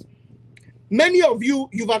engagement. Many of you,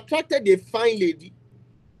 you've attracted a fine lady,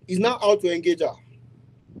 is now out to engage her.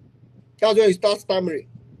 That's when you start stammering.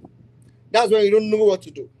 That's when you don't know what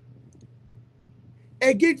to do.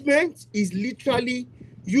 Engagement is literally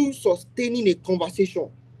you sustaining a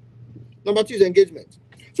conversation. Number 2 is engagement.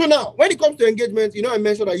 So now, when it comes to engagement, I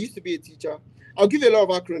mentioned I used to be a teacher. I'll give you a lot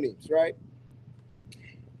of acronyms, right?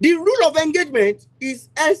 The rule of engagement is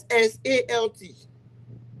SSALT.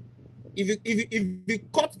 If you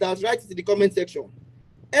cut that, write it in the comment section.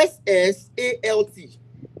 SSALT.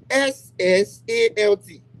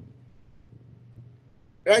 SSALT.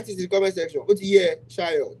 Write it in the comment section.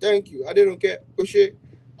 Chayo. Thank you. I don't care. Koshe.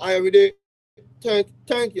 I every day.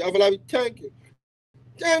 Thank you. Avalabi. Thank you.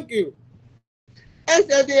 Thank you.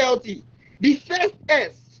 SSALT. The first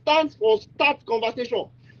S stands for start conversation.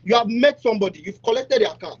 You have met somebody. You've collected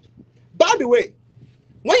their card. By the way,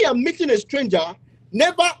 when you're meeting a stranger,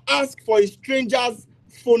 never ask for a stranger's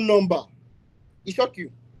phone number. It shock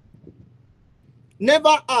you.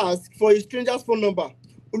 Never ask for a stranger's phone number.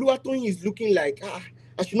 Oluwatoyin is looking like,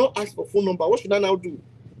 I should not ask for phone number. What should I now do?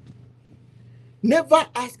 Never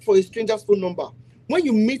ask for a stranger's phone number. When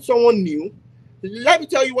you meet someone new, let me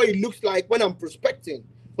tell you what it looks like when I'm prospecting,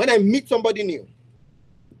 when I meet somebody new.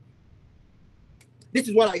 This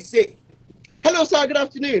is what I say. Hello, sir, good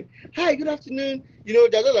afternoon. Hi, good afternoon. They're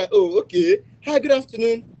just like, oh, okay. Hi, good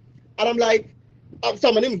afternoon. And I'm like,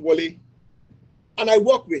 sir, my name is Wale. And I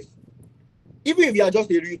work with, even if you are just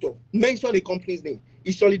a realtor, mention a company's name.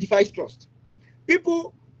 It solidifies trust.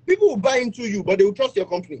 People will buy into you, but they will trust your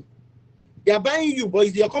company. They are buying you, but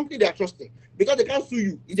it's your company they are trusting. Because they can't sue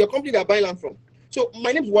you. It's your company they are buying land from. So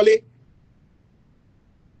my name is Wale.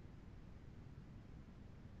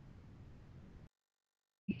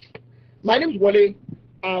 My name is Wale.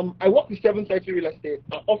 I work with 730 Real Estate.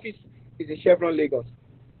 Our office is in Chevron, Lagos.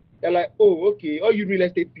 They're like, oh, okay, all you real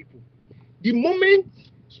estate people. The moment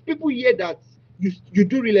people hear that you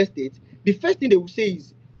do real estate, the first thing they will say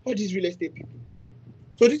is, all these real estate people.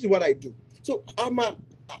 So this is what I do. So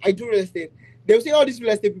I do real estate. They will say, all these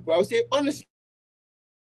real estate people. I will say, honestly,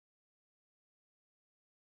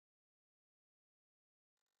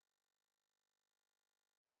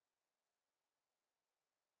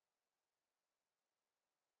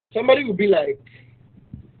 somebody will be like,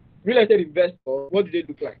 real estate investor, what do they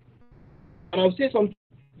look like? And I'll say something.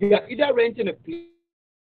 You are either renting a place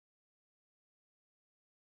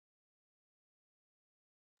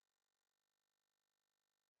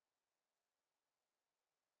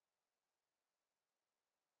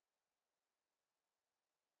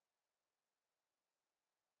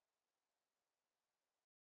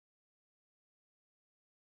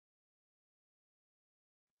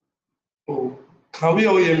Oh, can we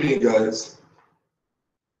all hear me, guys?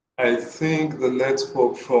 I think the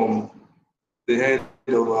network from the end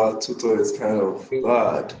of our tutor is kind of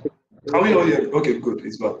bad. Can we all hear me? Okay, good.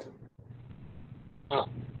 It's back.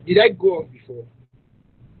 Did I go off before?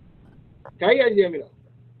 Can you guys hear me now?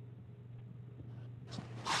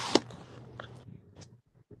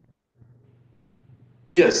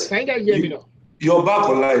 Yes. Can you guys hear me now? You're back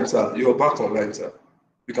online, sir. You're back online, sir.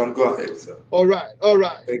 You can go ahead, sir. All right.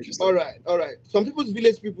 Thank you, sir. All right. Some people's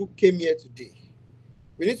village people came here today.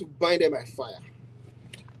 We need to bind them by fire.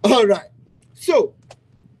 All right. So,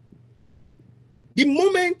 the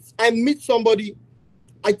moment I meet somebody,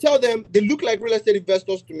 I tell them they look like real estate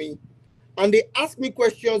investors to me, and they ask me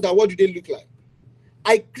questions that what do they look like?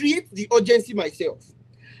 I create the urgency myself.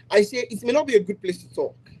 I say, it may not be a good place to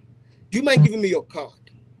talk. Do you mind giving me your card?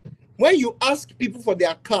 When you ask people for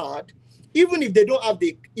their card, even if they don't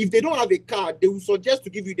have a card, they will suggest to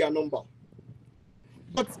give you their number.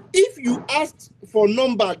 But if you ask for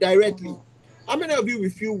number directly, how many of you will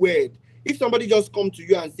feel weird if somebody just come to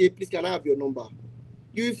you and say, please, can I have your number?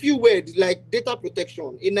 You will feel weird, like data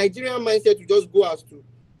protection. In Nigerian mindset, you just go as to,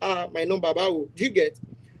 my number, do you get?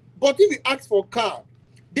 But if you ask for card,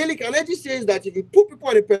 Daily Carnegie says that if you put people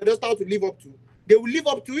on a pedestal to live up to, they will live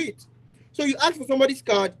up to it. So you ask for somebody's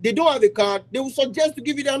card, they don't have a card, they will suggest to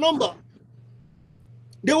give you their number.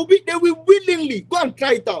 They will willingly go and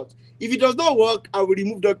try it out. If it does not work, I will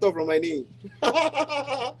remove doctor from my name.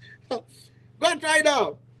 Go and try it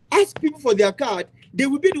out. Ask people for their card. They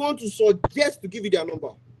will be the one to suggest to give you their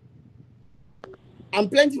number.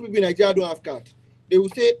 And plenty of people in Nigeria don't have card. They will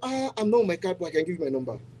say, I'm not on my card, but I can give you my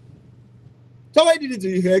number. Somebody did it to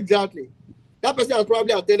you, exactly. That person has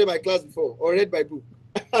probably attended my class before or read my book.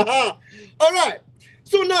 All right.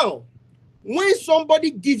 So now, when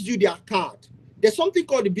somebody gives you their card, there's something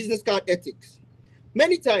called the business card ethics.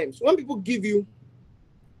 Many times, when people give you,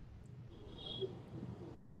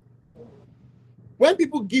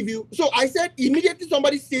 so I said immediately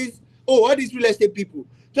somebody says, oh, all these real estate people,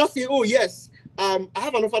 just say, oh, yes, I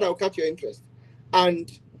have an offer that will catch your interest.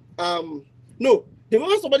 And no, the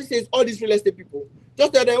moment somebody says all these real estate people,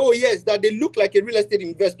 just tell them, oh, yes, that they look like a real estate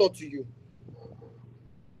investor to you.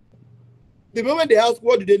 The moment they ask,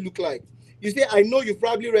 what do they look like? You say, I know you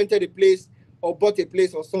probably rented a place or bought a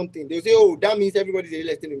place or something. They'll say, oh, that means everybody's a real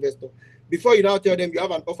estate investor. Before you now tell them you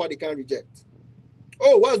have an offer they can't reject.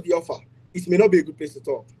 Oh, what's the offer? It may not be a good place to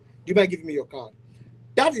talk. You might give me your card.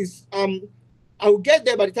 That is, I will get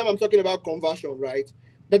there by the time I'm talking about conversion, right?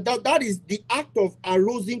 That is the act of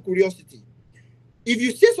arousing curiosity. If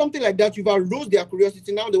you say something like that, you've aroused their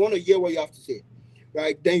curiosity. Now they want to hear what you have to say,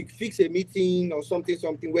 right? Then you fix a meeting or something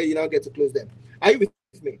where you now get to close them. Are you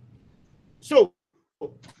with me? So,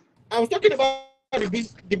 I was talking about the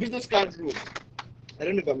business card rule. I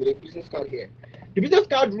don't know if I'm with a business card here. The business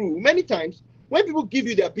card rule, many times, when people give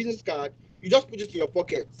you their business card, you just put it in your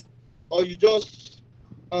pocket, or you just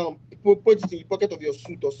put it in the pocket of your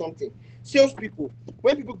suit or something. Salespeople,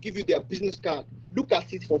 when people give you their business card, look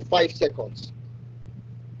at it for 5 seconds.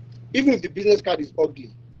 Even if the business card is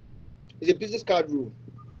ugly, it's a business card rule.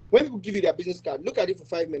 When people give you their business card, look at it for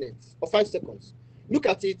 5 minutes or 5 seconds. Look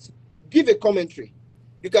at it, give a commentary.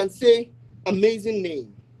 You can say, amazing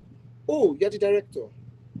name. Oh, you're the director.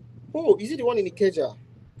 Oh, is it the one in Ikeja?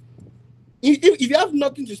 If you have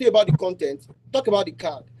nothing to say about the content, talk about the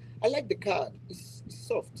card. I like the card. It's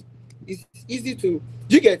soft. It's easy to.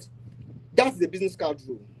 Do you get? That's the business card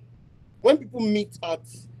rule. When people meet at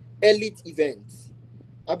elite events,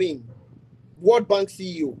 I mean, World Bank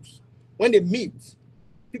CEOs, when they meet,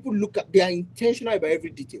 people look at, they are intentional about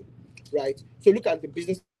every detail, right? So look at the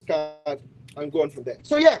business card and go on from there.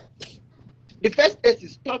 So yeah, the first S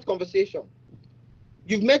is start conversation.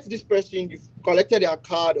 You've met this person, you've collected their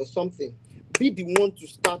card or something. Be the one to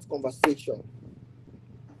start conversation.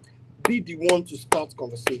 Be the one to start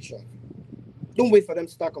conversation. Don't wait for them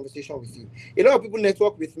to start conversation with you. A lot of people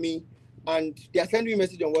network with me and they are sending me a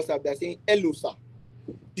message on WhatsApp. They're saying, hello, sir.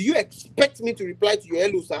 Do you expect me to reply to your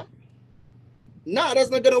hello, sir? Nah,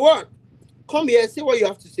 that's not going to work. Come here, say what you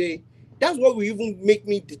have to say. That's what will even make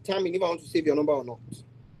me determine if I want to save your number or not.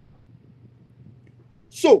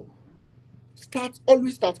 So,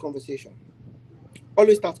 always start conversation.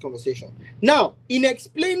 Always start conversation. Now, in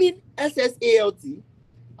explaining SSALT,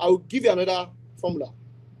 I will give you another formula.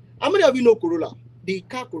 How many of you know Corolla? The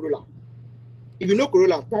car Corolla. If you know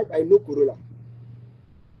Corolla, type I know Corolla.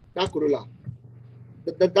 That Corolla.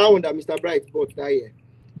 That one that Mr. Bright bought that year.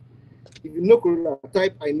 If you know Corolla,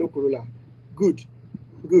 type I know Corolla. Good.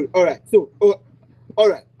 All right. So, all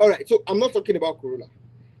right. So, I'm not talking about Corolla.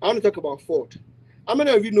 I want to talk about Ford. How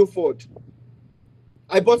many of you know Ford?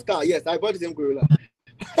 I bought car. Yes, I bought the same Corolla.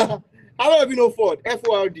 How many of you know Ford?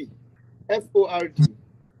 F-O-R-D. F-O-R-D.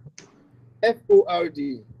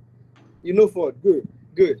 F-O-R-D. You know Ford. Good.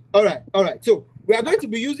 Good. All right. All right. So we are going to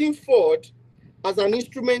be using Ford as an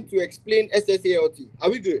instrument to explain SSALT.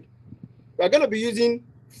 Are we good? We are going to be using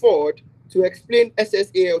Ford to explain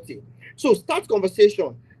SSALT. So start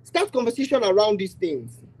conversation. Start conversation around these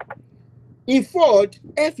things. In Ford,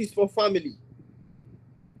 F is for family.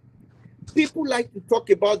 People like to talk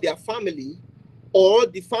about their family or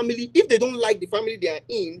the family. If they don't like the family they are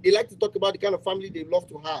in, they like to talk about the kind of family they love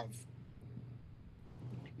to have.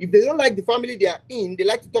 If they don't like the family they are in, they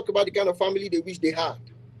like to talk about the kind of family they wish they had.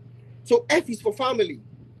 So F is for family.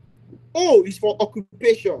 O is for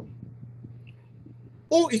occupation.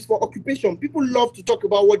 O is for occupation. People love to talk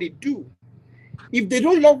about what they do. If they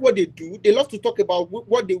don't love what they do, they love to talk about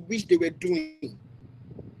what they wish they were doing.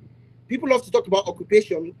 People love to talk about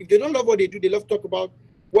occupation. If they don't love what they do, they love to talk about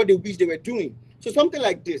what they wish they were doing. So something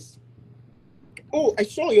like this. Oh, I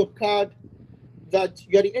saw your card that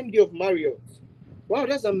you are the MD of Marriott. Wow,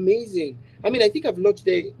 that's amazing. I mean, I think I've lodged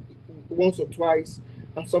there once or twice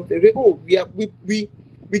and something. Oh, we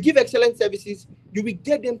give excellent services. You will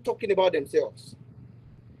get them talking about themselves.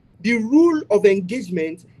 The rule of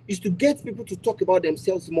engagement is to get people to talk about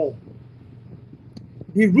themselves more.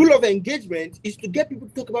 The rule of engagement is to get people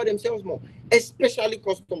to talk about themselves more, especially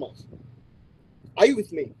customers. Are you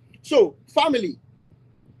with me? So, family.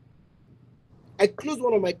 I closed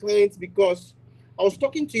one of my clients because I was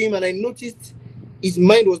talking to him and I noticed his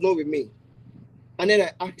mind was not with me. And then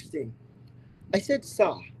I asked him, I said,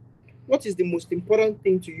 sir, what is the most important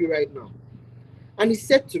thing to you right now? And he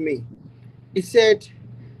said to me, he said,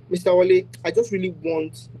 Mr. Wale, I just really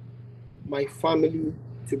want my family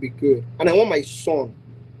to be good. And I want my son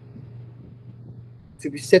to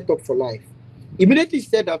be set up for life. Immediately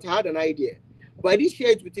said that I had an idea, but I didn't share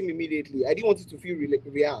it with him immediately. I didn't want it to feel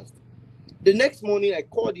rehearsed. The next morning, I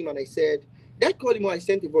called him and I said, that called him when I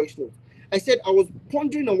sent a voice note. I said, I was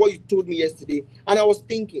pondering on what you told me yesterday, and I was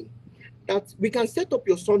thinking that we can set up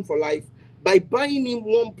your son for life by buying him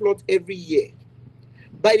one plot every year.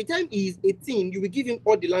 By the time he is 18, you will give him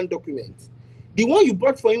all the land documents. The one you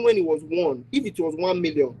bought for him when he was 1, if it was 1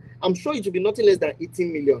 million, I'm sure it will be nothing less than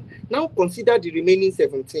 18 million. Now consider the remaining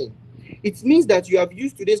 17. It means that you have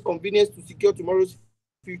used today's convenience to secure tomorrow's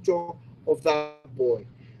future of that boy.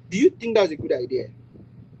 Do you think that's a good idea?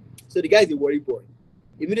 So the guy is a worry boy.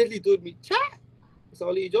 Immediately told me, Cha,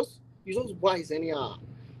 so you just wise anyhow.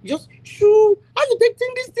 You just shoo, how you take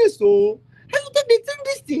these things so? How you take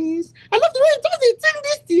these things? I love the way you just take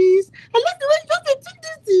these things. I love the way you just take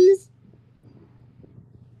these things.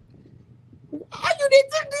 How you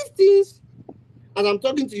take these things? And I'm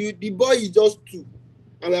talking to you, the boy is just 2,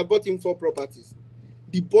 and I bought him 4 properties.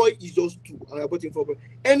 The boy is just 2, and I bought him 4 properties.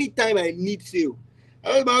 Anytime I need sale,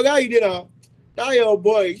 I was my guy, you did now. That your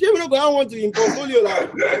boy. She will not want to in portfolio like.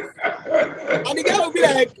 And the guy will be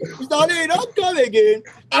like, Mr. Ole, don't come again.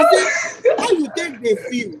 I say, how you take the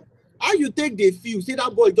feel? How you take the feel? Say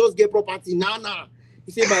that boy just get property now.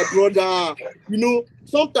 He say, my brother, you know,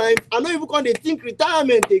 sometimes I don't even when they think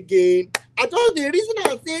retirement again. I told the reason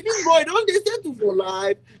I say this boy don't they settle for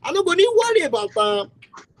life. I'm not going to worry about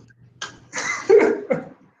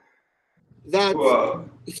that. Wow.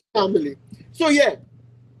 Family. So yeah.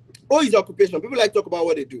 O is occupation. People like to talk about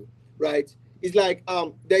what they do, right? It's like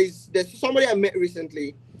there's somebody I met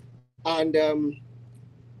recently, and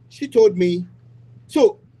she told me.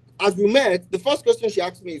 So as we met, the first question she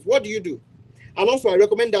asked me is, "What do you do?" And also, I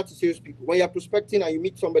recommend that to salespeople. When you're prospecting and you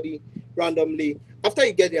meet somebody randomly, after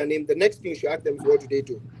you get their name, the next thing you should ask them is, "What do they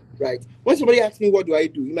do?" Right? When somebody asks me, "What do I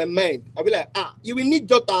do?" in my mind, I'll be like, you will need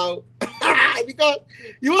Jota because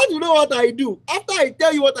you want to know what I do. After I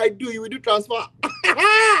tell you what I do, you will do transfer.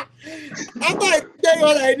 After I tell you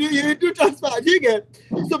what I do, you will do transfer. Do you get?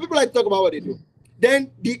 So people like to talk about what they do.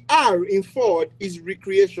 Then the R in Ford is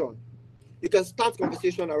recreation. You can start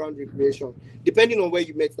conversation around recreation, depending on where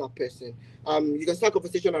you met that person. You can start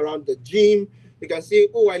conversation around the gym. You can say,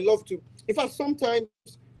 "Oh, I love to." In fact, sometimes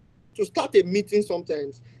to start a meeting,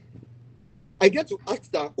 sometimes I get to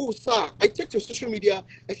ask that, "Oh, sir, I checked your social media.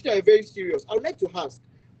 I see that you're very serious. I would like to ask,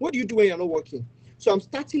 what do you do when you're not working?" So I'm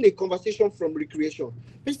starting a conversation from recreation.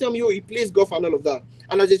 Please tell me, he plays golf and all of that.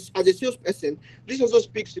 And as a salesperson, this also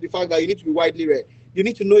speaks to the fact that you need to be widely read. You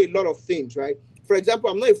need to know a lot of things, right? For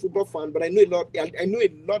example, I'm not a football fan, but I know a lot. I know a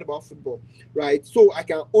lot about football, right? So I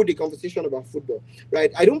can hold a conversation about football,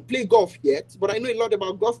 right? I don't play golf yet, but I know a lot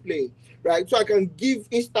about golf playing, right? So I can give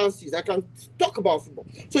instances. I can talk about football.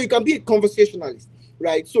 So you can be a conversationalist,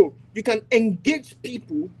 right? So you can engage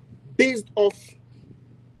people based off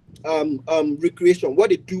recreation, what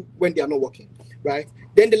they do when they are not working, right?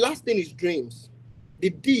 Then the last thing is dreams. The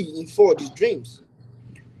D in Ford is dreams.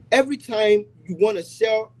 Every time you want to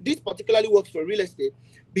sell, this particularly works for real estate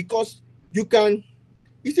because you can.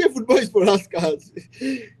 You say football is for rascals.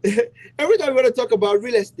 Every time we want to talk about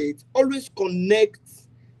real estate, always connect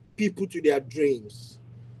people to their dreams.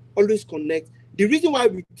 Always connect. The reason why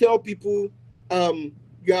we tell people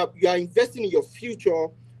you are investing in your future,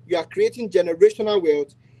 you are creating generational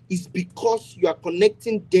wealth, is because you are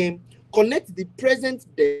connecting them, connect the present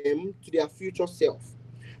them to their future self,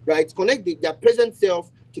 right? Connect their present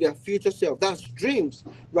self to their future self. That's dreams,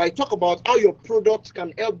 right? Talk about how your products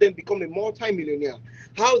can help them become a multi-millionaire.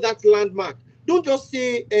 How that landmark. Don't just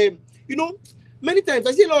say, you know, many times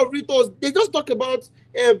I see a lot of realtors, they just talk about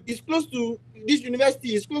it's close to this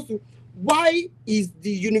university, it's close to. Why is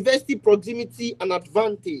the university proximity an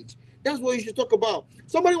advantage? That's what you should talk about.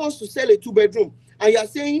 Somebody wants to sell a 2-bedroom, and you're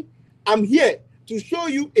saying, I'm here to show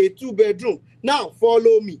you a 2-bedroom. Now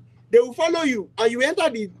follow me. They will follow you, and you enter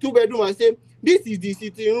the 2-bedroom and say, this is the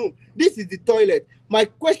sitting room, this is the toilet. My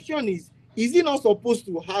question is he not supposed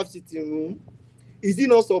to have sitting room? Is he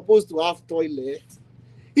not supposed to have toilet?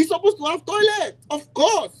 He's supposed to have toilet, of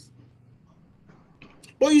course.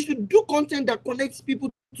 But you should do content that connects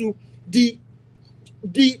people to the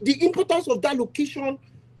importance of that location,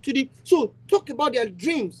 to the. So talk about their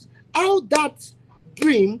dreams, how that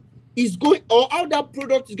dream is going, or how that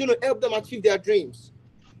product is going to help them achieve their dreams.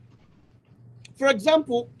 For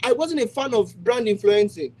example, I wasn't a fan of brand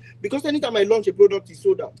influencing because anytime I launch a product, it's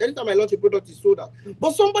sold out. Anytime I launch a product, it's sold out.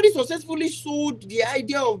 But somebody successfully sold the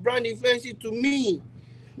idea of brand influencing to me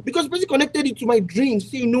because the person connected it to my dreams.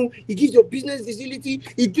 See, it gives your business visibility,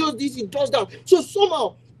 it does this, it does that. So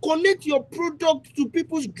somehow connect your product to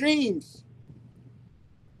people's dreams.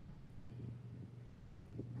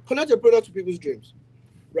 Connect your product to people's dreams,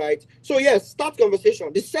 right? So yes, start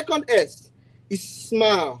conversation. The second S is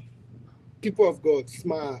smile. People of God,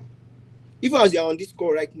 smile. Even as you're on this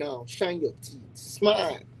call right now, shine your teeth.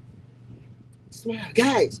 Smile. Smile.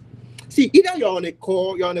 Guys, see, either you're on a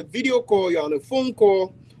call, you're on a video call, you're on a phone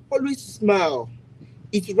call, always smile.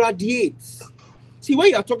 It radiates. See, when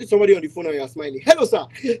you're talking to somebody on the phone and you're smiling, hello, sir.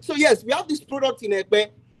 So yes, we have this product in Ekpe.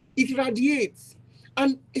 It radiates.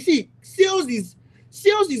 And see, sales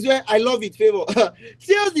is where I love it, favor.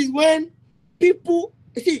 Sales is when people,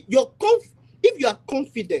 see, if you are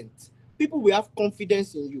confident, people will have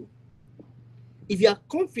confidence in you. If you are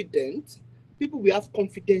confident, people will have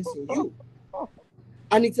confidence in you.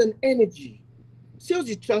 And it's an energy. Sales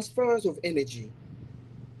is transference of energy.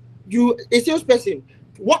 A salesperson,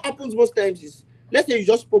 what happens most times is, let's say you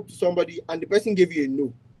just spoke to somebody and the person gave you a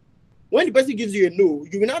no. When the person gives you a no,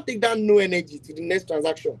 you will not take that no energy to the next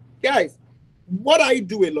transaction. Guys, what I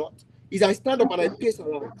do a lot is I stand up and I pace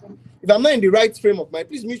around. If I'm not in the right frame of mind,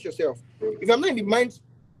 please mute yourself. If I'm not in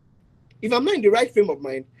the right frame of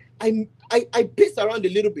mind, I pace around a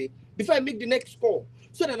little bit before I make the next call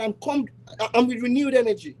so that I'm with renewed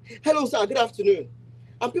energy. Hello, sir. Good afternoon.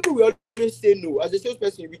 And people will always say no. As a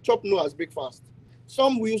salesperson, we chop no as breakfast.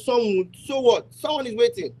 Some will, some would. So what? Someone is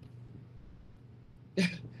waiting.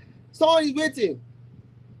 Someone is waiting.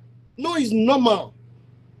 No is normal.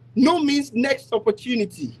 No means next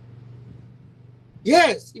opportunity.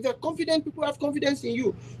 Yes, if you're confident, people have confidence in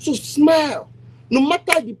you. So smile. No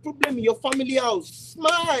matter the problem in your family house,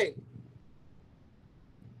 smile.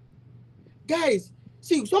 Guys,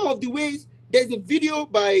 see, some of the ways, there's a video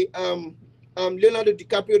by Leonardo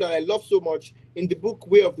DiCaprio that I love so much in the book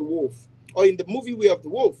Way of the Wolf, or in the movie Way of the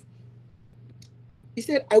Wolf. He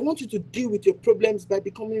said, I want you to deal with your problems by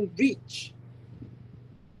becoming rich.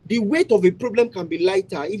 The weight of a problem can be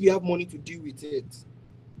lighter if you have money to deal with it.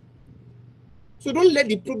 So don't let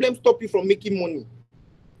the problem stop you from making money.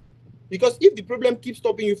 Because if the problem keeps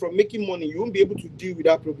stopping you from making money, you won't be able to deal with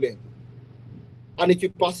that problem. And it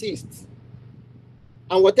will persist.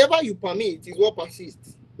 And whatever you permit is what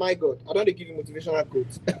persists. My God, I don't want to give you motivational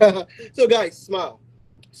quotes. So guys, smile.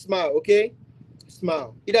 Smile, okay?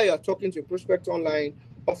 Smile. Either you're talking to a prospect online,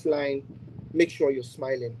 offline, make sure you're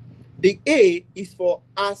smiling. The A is for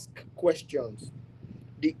ask questions.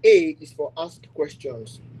 The A is for ask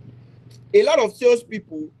questions. A lot of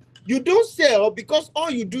salespeople, you don't sell because all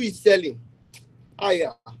you do is selling.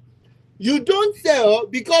 Yeah. You don't sell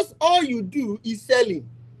because all you do is selling.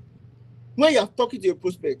 When you're talking to a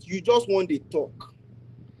prospect, you just want the talk.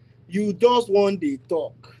 You just want the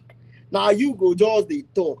talk. Now you go just the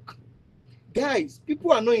talk. Guys,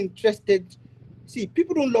 people are not interested. See,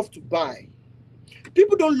 people don't love to buy.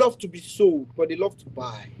 People don't love to be sold, but they love to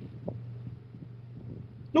buy.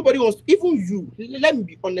 Nobody wants, even you, let me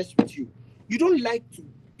be honest with you. You don't like to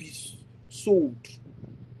be sold.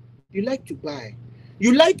 You like to buy.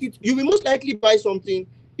 You like it. You will most likely buy something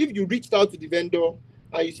if you reached out to the vendor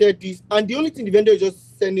and you said this, and the only thing the vendor is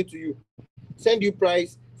just send it to you. Send you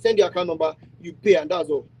price, send your account number, you pay, and that's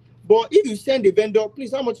all. But if you send the vendor,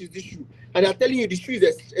 please, how much is this shoe? And they're telling you the shoe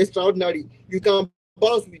is extraordinary. You can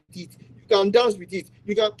bounce with it. You can dance with it.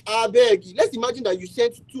 You can, I beg. Let's imagine that you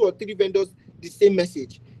sent 2 or 3 vendors the same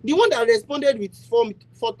message. The one that responded with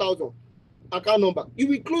 4,000 account number, you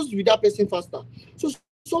will close with that person faster. So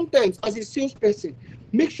sometimes, as a salesperson,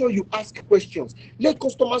 make sure you ask questions. Let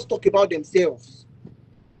customers talk about themselves.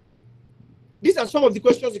 These are some of the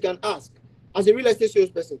questions you can ask as a real estate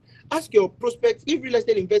salesperson. Ask your prospects if real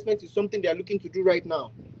estate investment is something they are looking to do right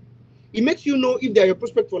now. It makes you know if they are your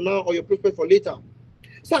prospect for now or your prospect for later.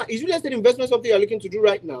 Sir, is real estate investment something you are looking to do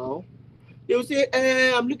right now? They will say,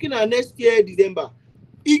 I'm looking at next year, December.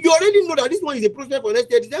 You already know that this one is a prospect for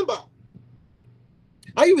next year, December.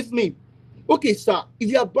 Are you with me? Okay, sir,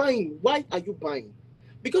 if you are buying, why are you buying?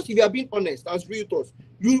 Because if you are being honest, as realtors,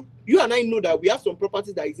 you and I know that we have some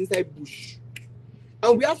properties that is inside bush.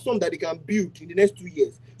 And we have some that they can build in the next 2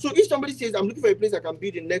 years. So if somebody says, I'm looking for a place I can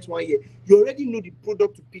build in the next 1 year, you already know the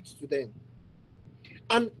product to pitch to them.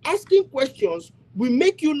 And asking questions will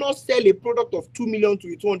make you not sell a product of 2 million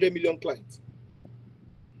to a 200 million client.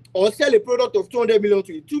 Or sell a product of 200 million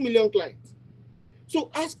to a 2 million client. So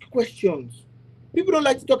ask questions. People don't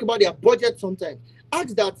like to talk about their budget sometimes.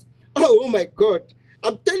 Ask that, oh my God,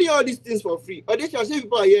 I'm telling you all these things for free. Audacia, say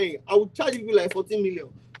people are hearing, I will charge you like 14 million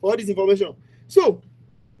for all this information. So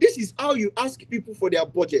this is how you ask people for their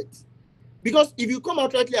budget. Because if you come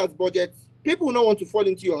out rightly as budget, people will not want to fall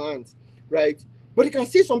into your hands, right? But you can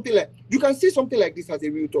say something like this as a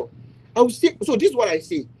realtor. I will say, so this is what I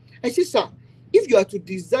say. I say, sir, if you are to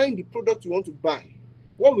design the product you want to buy,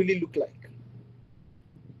 what will it look like?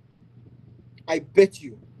 I bet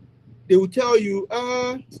you they will tell you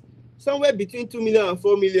somewhere between 2 million and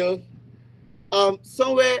 4 million,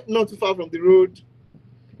 somewhere not too far from the road,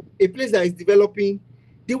 a place that is developing.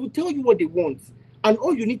 They will tell you what they want, and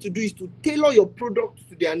all you need to do is to tailor your product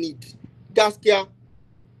to their need. That's clear.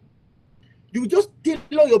 You just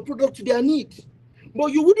tailor your product to their need,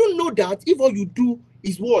 but you wouldn't know that if all you do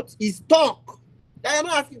is what? Is talk. I am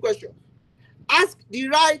not asking questions. Ask the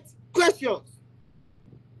right questions.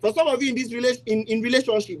 For some of you in this in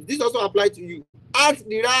relationships, this also applies to you. Ask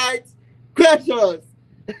the right questions.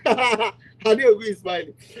 Adeogu is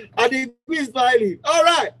smiling. Adeogu is smiling. All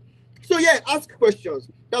right. So yeah, ask questions.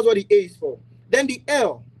 That's what the A is for. Then the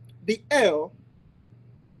L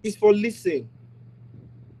is for listen.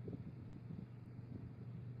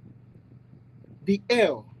 The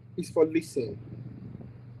L is for listen.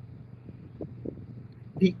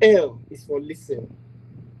 The L is for listen.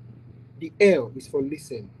 The L is for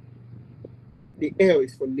listen. The L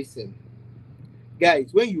is for listen.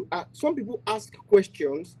 Guys, when you ask, some people ask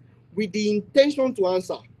questions with the intention to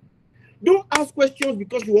answer. Don't ask questions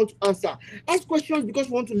because you want to answer. Ask questions because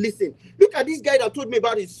you want to listen. Look at this guy that told me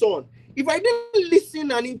about his son. If I didn't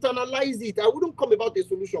listen and internalize it, I wouldn't come about a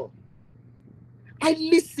solution. I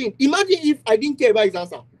listen. Imagine if I didn't care about his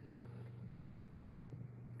answer.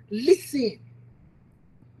 Listen.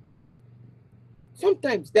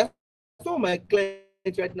 Sometimes that's some of my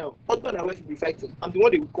clients right now. Husband and wife will be fighting. I'm the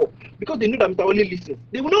one they will call because they know that I'm only listening.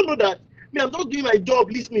 They will not know that me, I'm just doing my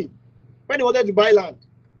job listening when they wanted to buy land.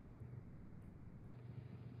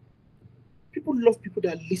 People love people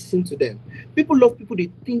that listen to them. People love people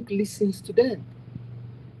they think listens to them.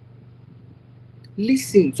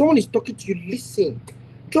 Listen. Someone is talking to you, listen.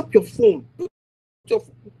 Drop your phone.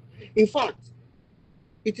 In fact,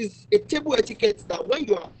 it is a table etiquette that when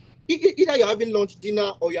you are either you're having lunch,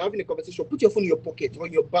 dinner, or you're having a conversation, put your phone in your pocket or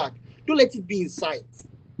in your bag. Don't let it be in sight.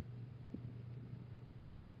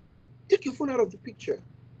 Take your phone out of the picture.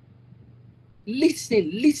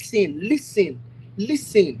 Listen, listen, listen,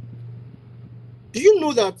 listen. Do you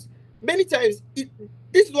know that many times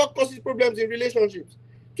this is what causes problems in relationships?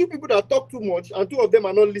 2 people that talk too much and 2 of them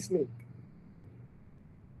are not listening.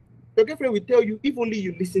 Your girlfriend will tell you, if only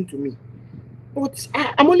you listen to me. But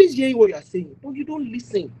I'm always hearing what you're saying, but you don't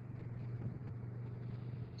listen.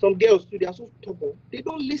 Some girls too, they are so stubborn. They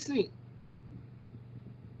don't listen.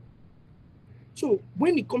 So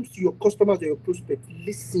when it comes to your customers or your prospects,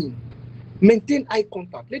 listen. Maintain eye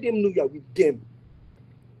contact. Let them know you are with them.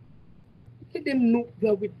 Let them know you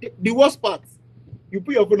are with them. The worst part, you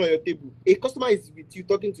put your phone on your table. A customer is with you,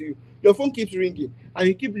 talking to you. Your phone keeps ringing, and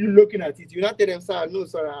you keep looking at it. You not tell them, sir, no,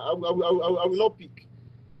 sir, I will not pick.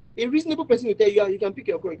 A reasonable person will tell you, you can pick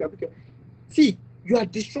your call, you can pick your... See, you are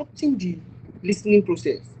disrupting the listening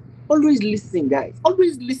process. Always listen, guys.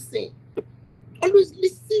 Always listen. Always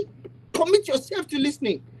listen. Commit yourself to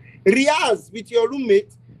listening. Rehearse with your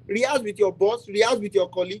roommate, rehearse with your boss, rehearse with your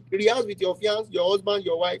colleague, rehearse with your fiance, your husband,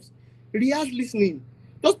 your wives. Rehearse listening.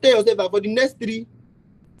 Just tell yourself that for the next 3,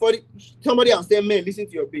 somebody has said, men, listen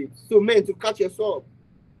to your babe. So men, to catch yourself.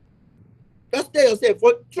 Just tell yourself,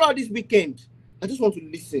 throughout this weekend, I just want to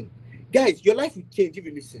listen. Guys, your life will change if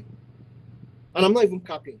you listen. And I'm not even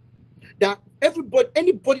capping. That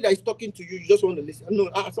anybody that is talking to you, you just want to listen.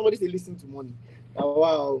 No, somebody say listen to money.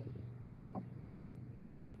 Wow.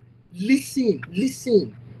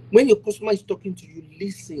 Listen. When your customer is talking to you,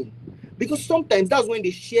 listen. Because sometimes that's when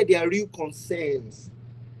they share their real concerns.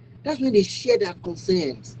 That's when they share their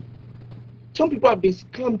concerns. Some people have been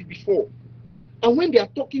scammed before. And when they are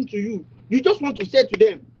talking to you, you just want to say to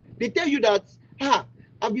them, they tell you that,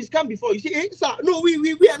 I've been scammed before. You say, hey, sir, no, we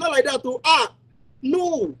are not like that.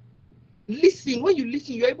 No. Listen. When you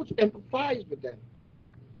listen, you're able to empathize with them.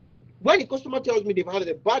 When a customer tells me they've had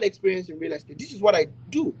a bad experience in real estate, this is what I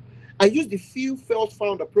do. I use the feel, felt,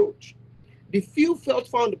 found approach. The feel, felt,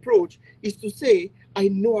 found approach is to say, I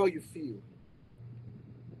know how you feel.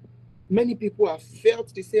 Many people have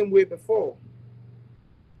felt the same way before.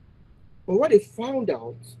 But what they found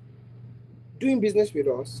out doing business with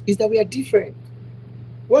us is that we are different.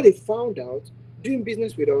 What they found out doing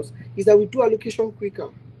business with us is that we do allocation quicker.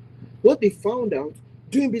 What they found out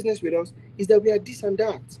doing business with us is that we are this and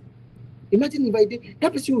that. Imagine if I did,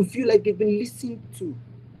 that person will feel like they've been listened to.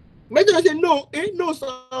 Imagine I say, no,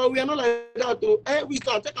 sir, we are not like that. We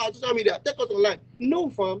can take our social media, take us online. No,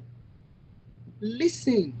 fam.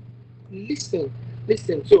 Listen.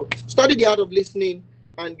 So study the art of listening,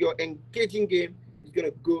 and your engaging game is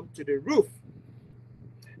gonna go to the roof.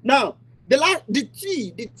 Now, the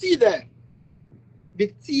T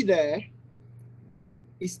there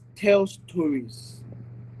is tell stories.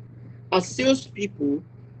 As salespeople,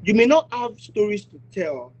 you may not have stories to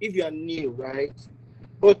tell if you are new, right?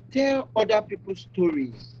 But tell other people's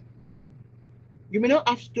stories. You may not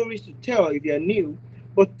have stories to tell if you are new,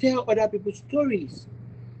 but tell other people's stories.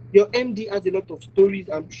 Your MD has a lot of stories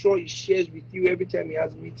I'm sure he shares with you every time he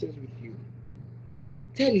has meetings with you.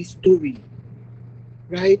 Tell his story,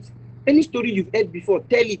 right? Any story you've heard before,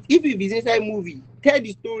 tell it. If it's inside a movie, tell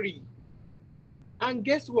the story. And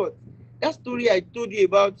guess what? That story I told you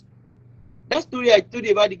about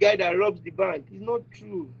the guy that robs the bank is not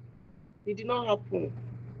true. It did not happen.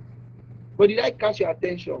 But did I catch your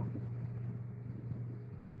attention?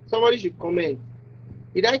 Somebody should comment.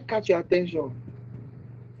 Did I catch your attention?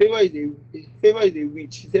 Favor is a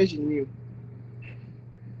witch. She said she knew.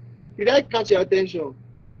 Did I catch your attention?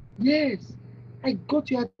 Yes, I got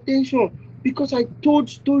your attention because I told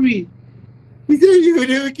story. He said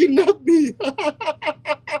they will kidnap me.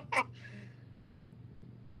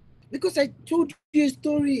 Because I told you a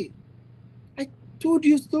story. I told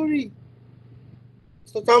you a story.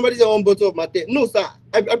 So somebody said 1 bottle of Mate. No, sir.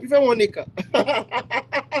 I prefer 1 acre.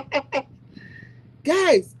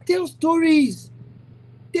 Guys, tell stories.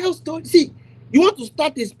 Tell stories. See, you want to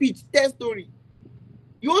start a speech, tell story.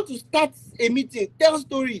 You want to start a meeting, tell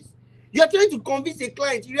stories. You are trying to convince a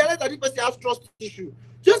client, you realize that this person has trust issue.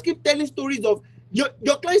 Just keep telling stories of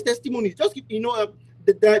your client's testimonies. Just keep,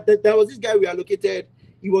 there was this guy we allocated.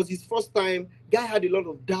 It was his first time. Guy had a lot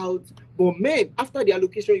of doubts. But man, after the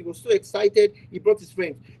allocation, he was so excited. He brought his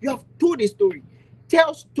friends. You have told a story.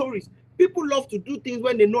 Tell stories. People love to do things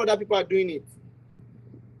when they know other people are doing it.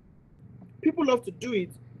 People love to do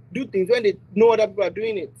things when they know other people are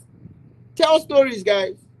doing it. Tell stories,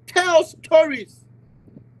 guys. Tell stories.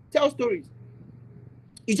 Tell stories.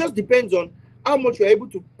 It just depends on how much you're able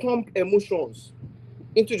to pump emotions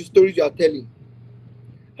into the stories you are telling.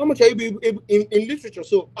 How much are you able in literature?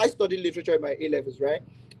 So I studied literature in my A-levels, right?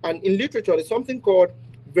 And in literature, there's something called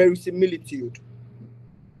verisimilitude.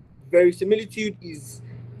 Verisimilitude is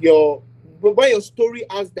when your story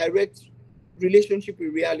has direct relationship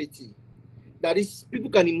with reality. That is, people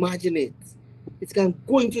can imagine it. It can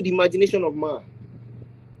go into the imagination of man.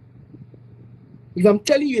 If I'm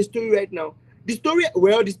telling you a story right now, the story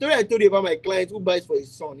I told you about my client who buys for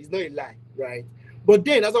his son is not a lie, right? But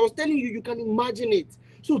then, as I was telling you, you can imagine it.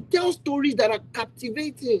 So tell stories that are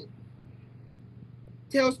captivating.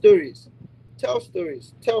 Tell stories. Tell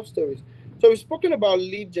stories. Tell stories. So we've spoken about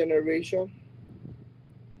lead generation,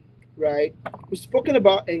 right? We've spoken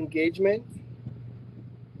about engagement.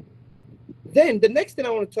 Then the next thing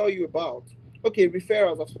I want to tell you about, okay,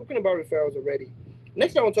 referrals. I've spoken about referrals already.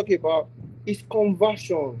 Next thing I want to talk about is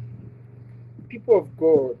conversion. People of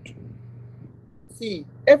God. See,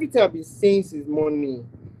 everything I've been saying is money.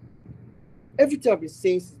 Everything I've been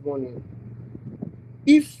saying is money.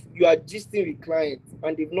 If you are gisting with clients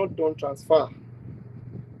and they've not done transfer,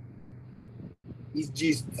 is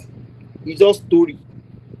gist. It's just story.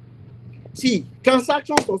 See,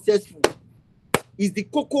 transaction successful is the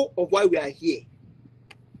cocoa of why we are here.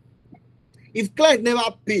 If client never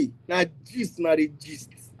pay, now gist, not a gist.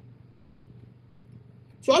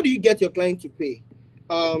 So how do you get your client to pay?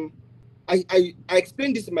 I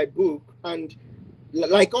explained this in my book, and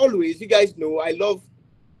like always, you guys know I love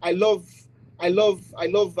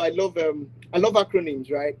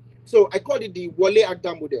acronyms, right? So I call it the Wale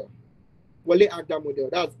Agda model. Wale Agda model.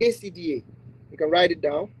 That's ACDA. You can write it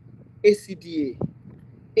down. ACDA.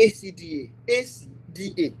 ACDA.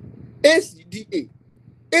 ACDA. ACDA.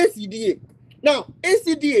 ACDA. Now,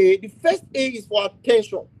 ACDA, the first A is for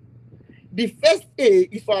attention. The first A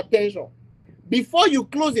is for attention. Before you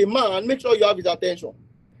close a man, make sure you have his attention.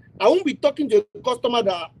 I won't be talking to a customer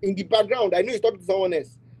that in the background, I know he's talking to someone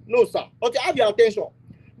else. No, sir. Okay, have your attention.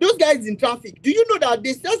 Those guys in traffic, do you know that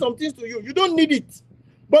they sell some things to you? You don't need it.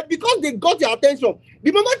 But because they got your attention,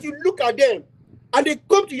 the moment you look at them and they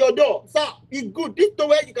come to your door, sir, it's good. This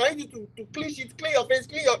towel, you can use it to clean shit, clean your face,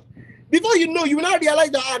 clean your... Before you know, you will not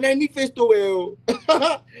realize that I need face towel.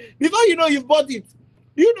 Before you know, you've bought it.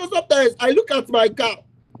 You know, sometimes I look at my car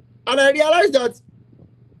and I realize that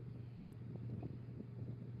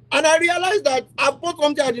I bought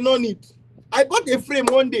something I did not need. I bought a frame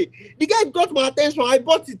one day. The guy got my attention. I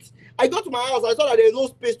bought it. I got to my house. I saw that there's no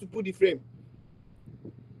space to put the frame.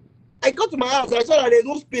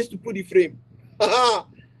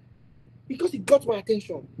 Because it got my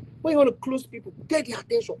attention. When you want to close people, get their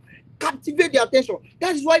attention. Captivate their attention.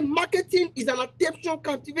 That is why marketing is an attention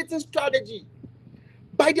captivating strategy.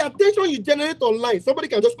 By the attention you generate online, somebody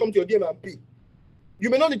can just come to your DM and pay. You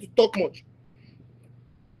may not need to talk much.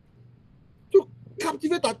 To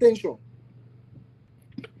captivate attention.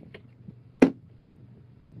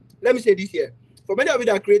 Let me say this here. For many of you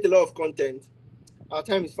that create a lot of content, our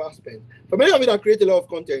time is fast spent. For many of you that create a lot of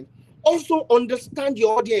content, also understand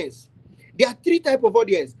your audience. There are three types of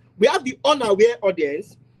audience. We have the unaware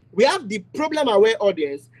audience, we have the problem-aware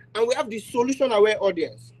audience, and we have the solution-aware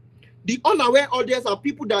audience. The unaware audience are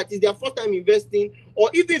people that is their first time investing,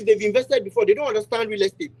 or even if they've invested before, they don't understand real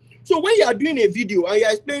estate. So when you are doing a video and you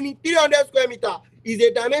are explaining 300 square meter is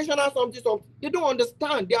a dimensional something, they don't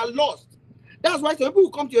understand. They are lost. That's why some people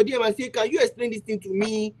will come to your DM and say, can you explain this thing to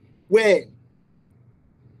me well?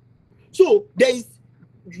 So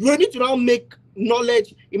you need to now make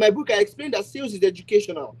knowledge. In my book, I explain that sales is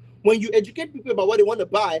educational. When you educate people about what they want to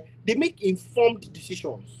buy, they make informed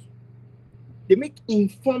decisions.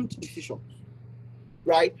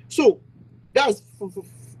 Right? So that's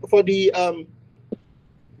for the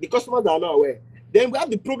customers that are not aware. Then we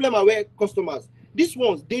have the problem-aware customers. These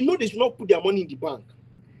ones, they know they should not put their money in the bank.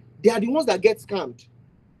 They are the ones that get scammed.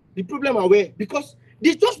 The problem-aware, because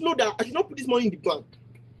they just know that I should not put this money in the bank.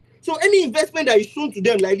 So any investment that is shown to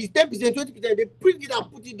them, like this 10%, 20%, they print it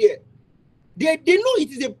and put it there. They know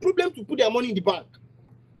it is a problem to put their money in the bank.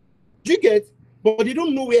 Do you get? But they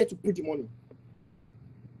don't know where to put the money.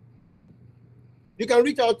 You can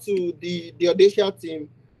reach out to the Audacia team.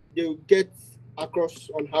 They'll get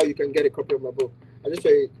across on how you can get a copy of my book. I just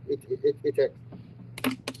say it.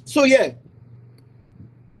 So yeah,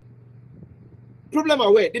 problem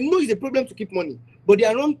aware. They know it's a problem to keep money, but they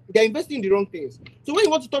are wrong. They're investing in the wrong things. So when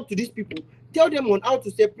you want to talk to these people, tell them on how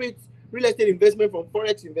to separate real estate investment from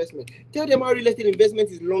forex investment. Tell them how real estate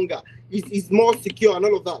investment is longer, is more secure, and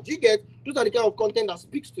all of that. Do you get? Those are the kind of content that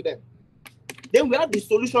speaks to them. Then we have the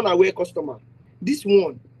solution aware customer. This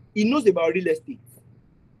one, he knows about real estate.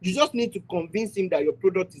 You just need to convince him that your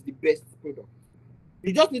product is the best product.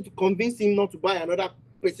 You just need to convince him not to buy another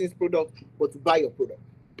person's product, but to buy your product.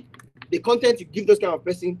 The content you give those kind of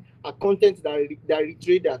person are content that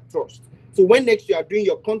reiterate their trust. So when next you are doing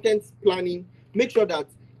your content planning, make sure that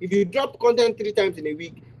if you drop content 3 times in a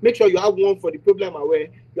week, make sure you have one for the problem aware,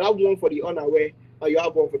 you have one for the unaware, and you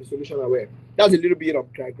have one for the solution aware. That's a little bit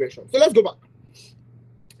of digression. So let's go back.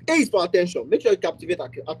 A is for attention. Make sure you captivate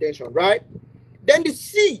attention, right? Then the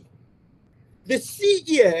C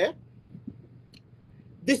here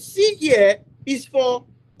is for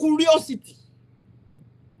curiosity.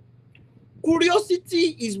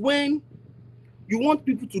 Curiosity is when you want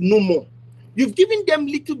people to know more. You've given them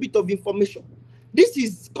little bit of information. This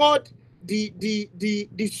is called the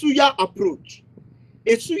suya approach.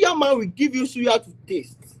 A suya man will give you suya to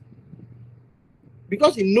taste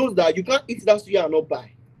because he knows that you can't eat that suya and not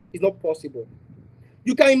buy. It's not possible.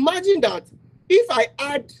 You can imagine that if I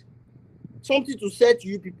add something to say to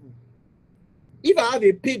you people, if I have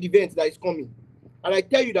a paid event that is coming, and I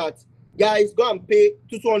tell you that, guys, go and pay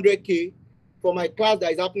 200K for my class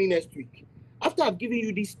that is happening next week. After I've given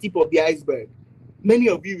you this tip of the iceberg, Many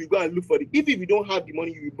of you will go and look for it. If you don't have the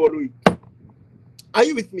money, you will borrow it. Are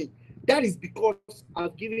you with me? That is because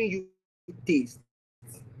I've given you taste.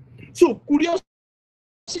 So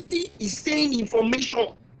curiosity is saying information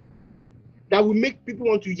that will make people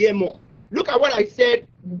want to hear more. Look at what I said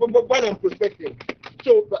when I'm prospecting.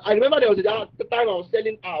 So I remember there was a time I was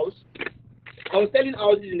selling house. I was selling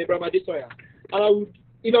houses in the Bramade soil. And I would,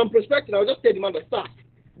 if I'm prospecting, I would just tell the man that, sir,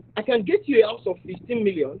 I can get you a house of 15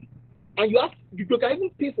 million, and you can even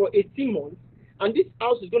pay for 18 months, and this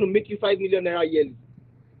house is going to make you 5 million naira yearly.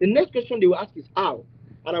 The next question they will ask is how,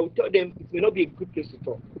 and I will tell them it may not be a good place to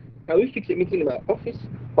talk. Can we fix a meeting in my office,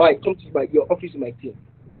 or I come to your office with my team?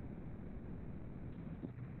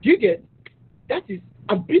 Do you get? That is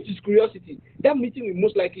a bit of curiosity. That meeting will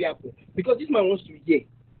most likely happen because this man wants to hear.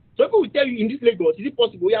 So people will tell you in this Lagos, is it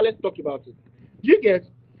possible? Yeah, let's talk about it. Do you get?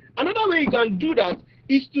 Another way you can do that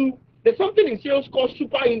is there's something in sales called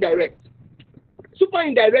super indirect. Super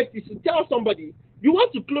indirect is to tell somebody, you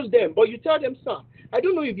want to close them, but you tell them, sir, I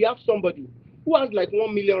don't know if you have somebody who has like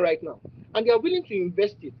 1 million right now, and they are willing to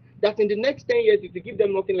invest it, that in the next 10 years, if you give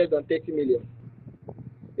them nothing less than 30 million.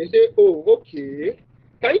 They say, oh, okay.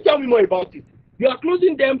 Can you tell me more about it? You are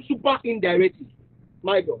closing them super indirectly.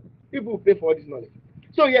 My God, people will pay for all this knowledge.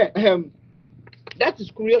 So yeah, that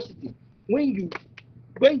is curiosity. When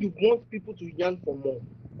you want people to yearn for more,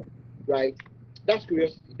 right? That's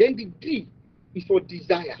curiosity. Then the D is for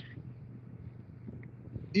desire.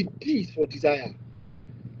 The D is for desire.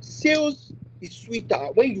 Sales is sweeter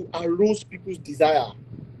when you arouse people's desire.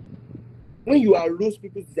 When you arouse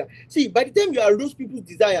people's desire. See, by the time you arouse people's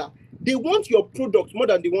desire, they want your product more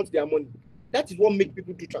than they want their money. That is what makes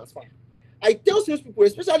people do transfer. I tell salespeople,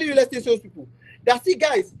 especially real estate salespeople, that see,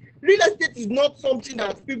 guys, real estate is not something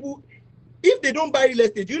that people, if they don't buy real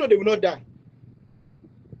estate, you know they will not die.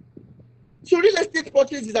 So real estate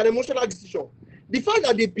purchase is an emotional decision. The fact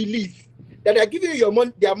that they believe that they are giving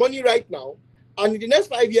you their money right now, and in the next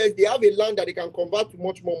 5 years, they have a land that they can convert to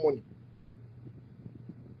much more money.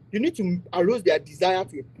 You need to arouse their desire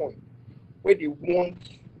to a point where they want.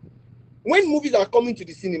 When movies are coming to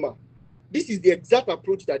the cinema, this is the exact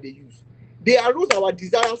approach that they use. They arouse our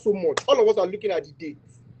desire so much. All of us are looking at the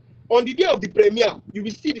dates. On the day of the premiere, you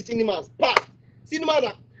will see the cinemas packed.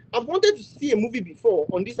 Cinemas I've wanted to see a movie before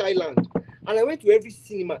on this island, and I went to every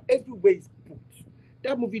cinema. Everywhere is booked.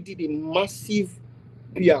 That movie did a massive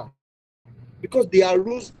PR because they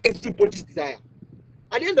aroused everybody's desire.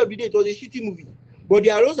 At the end of the day, it was a shitty movie, but they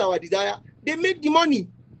aroused our desire. They make the money.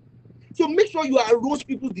 So make sure you arouse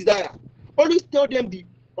people's desire. Always tell them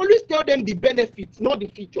the benefits, not the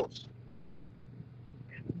features.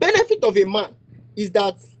 Benefit of a man is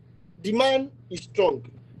that the man is strong.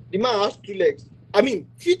 The man has 2 legs. I mean,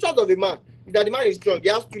 features of a man is that the man is strong. He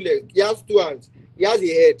has 2 legs. He has 2 hands. He has a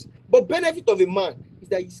head. But benefit of a man is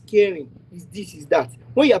that he's caring. Is this, is that.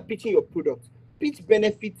 When you are pitching your product, pitch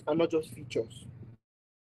benefits and not just features.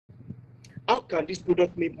 How can this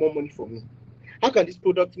product make more money for me? How can this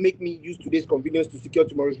product make me use today's convenience to secure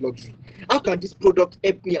tomorrow's luxury? How can this product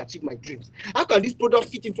help me achieve my dreams? How can this product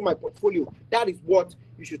fit into my portfolio? That is what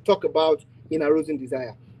you should talk about in arousing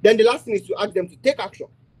desire. Then the last thing is to ask them to take action.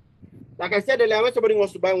 Like I said earlier, when somebody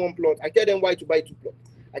wants to buy 1 plot, I tell them why to buy 2 plots.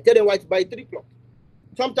 I tell them why to buy 3 plots.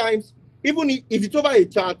 Sometimes, even if it's over a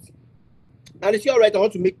chart, and they say, all right, I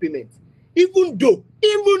want to make payments. Even though,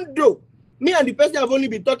 me and the person have only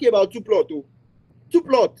been talking about 2 plots. 2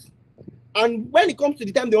 plots. And when it comes to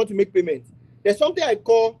the time they want to make payments, there's something I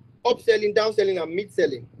call upselling, downselling, and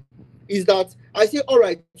mid-selling. Is that I say, all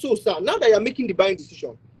right, so sir, now that you're making the buying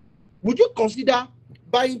decision, would you consider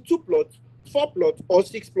buying 2 plots, 4 plots, or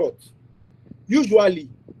 6 plots? Usually,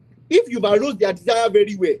 if you've aroused their desire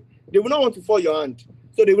very well, they will not want to fall your hand.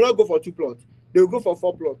 So they will not go for 2 plots. They will go for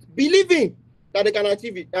 4 plots, believing that they can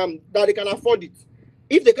achieve it, that they can afford it.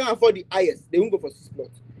 If they can't afford the highest, they won't go for 6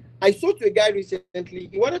 plots. I sold to a guy recently.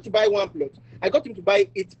 He wanted to buy 1 plot. I got him to buy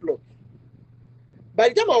 8 plots. By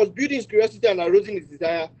the time I was building his curiosity and arousing his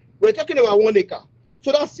desire, we're talking about 1 acre.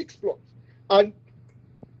 So that's 6 plots. And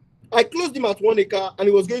I closed him at 1 acre and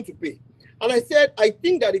he was going to pay. And I said, I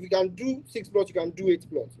think that if you can do 6 plots, you can do 8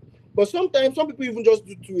 plots. But sometimes some people even just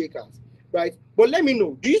do 2 acres, right? But let me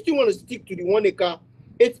know, do you still want to stick to the 1 acre,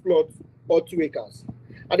 8 plots, or 2 acres?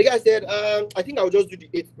 And the guy said, I think I'll just do the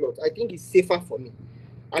 8 plots. I think it's safer for me.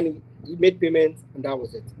 And he made payments, and that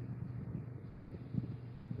was it.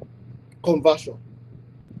 Conversion.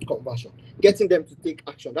 Getting them to take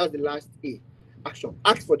action. That's the last A. Action.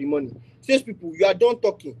 Ask for the money. Sales people, you are done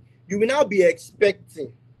talking. You will now be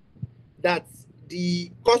expecting that the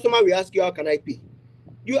customer will ask you, how can I pay?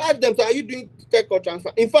 You ask them, so are you doing check or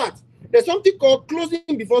transfer? In fact, there's something called closing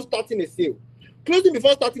before starting a sale. Closing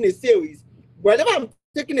before starting a sale is whenever I'm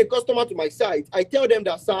taking a customer to my site, I tell them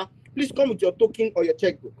that, sir, please come with your token or your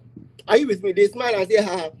checkbook. Are you with me? They smile and say,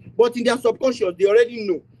 ha. But in their subconscious, they already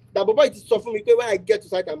know that Baba, it is so for me when I get to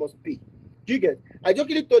site, I must pay. Do you get? I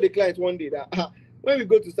jokingly told the client one day that when we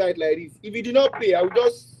go to site like this, if you do not pay, I will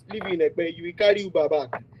just leave you in a bed, you will carry Uber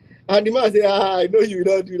back. And the man say, I know you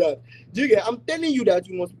will not do that. Do you get? I'm telling you that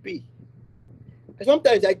you must pay. And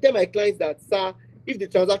sometimes I tell my clients that, sir, if the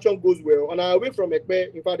transaction goes well, on our way from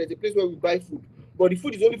Ekpe, in fact, there's a place where we buy food, but the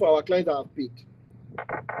food is only for our clients that have paid.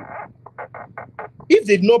 If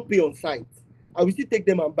they did not pay on site, I will still take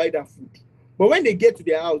them and buy that food. But when they get to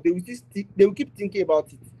their house, they will keep thinking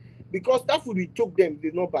about it because that food will choke them if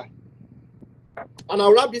they not buy. And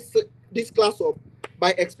I'll wrap this class up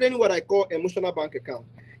by explaining what I call emotional bank account.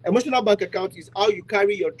 Emotional bank account is how you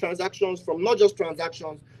carry your transactions from not just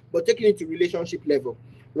transactions, but taking it to relationship level,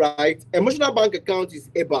 right? Emotional bank account is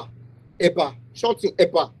EBA, short in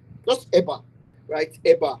EBA, just EBA, right?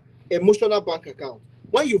 EBA, emotional bank account.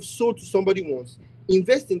 When you've sold to somebody once,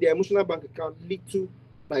 invest in their emotional bank account little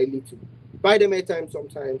by little. Buy them airtime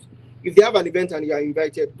sometimes. If they have an event and you are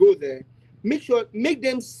invited, go there. Make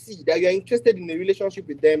them see that you are interested in a relationship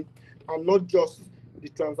with them and not just the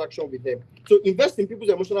transaction with them. So invest in people's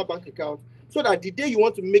emotional bank account so that the day you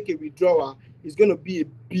want to make a withdrawal is going to be a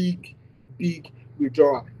big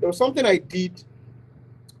withdrawal. There was something I did.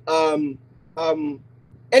 Anytime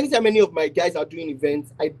any of my guys are doing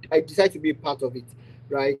events, I decide to be a part of it.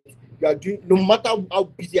 Right? You are doing, no matter how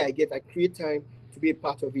busy I get, I create time to be a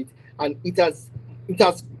part of it, and it has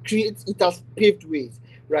paved ways,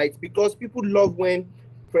 right? Because people love when,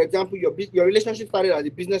 for example, your relationship started as a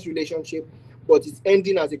business relationship, but it's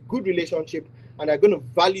ending as a good relationship, and they're going to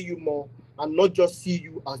value you more and not just see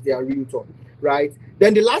you as their realtor, right?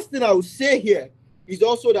 Then the last thing I will say here is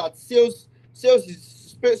also that sales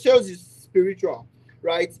is spiritual,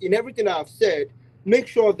 right? In everything I've said, make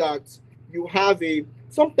sure that you have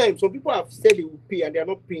sometimes some people have said they will pay and they are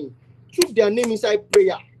not paying. Choose their name inside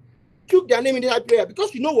prayer. Choose their name inside prayer,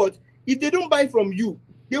 because you know what? If they don't buy from you,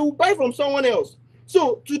 they will buy from someone else.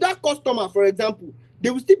 So to that customer, for example, they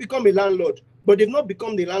will still become a landlord, but they've not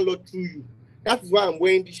become the landlord through you. That is why I'm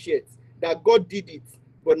wearing this shirt. That God did it,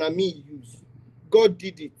 but not me use. God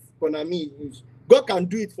did it, but not me use. God can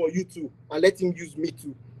do it for you too, and let him use me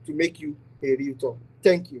too to make you a realtor.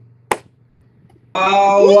 Thank you.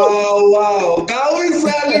 Wow. Can we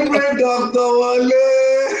celebrate Dr. Wale?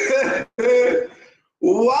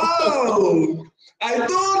 Wow. I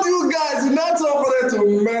told you guys, you're not supposed to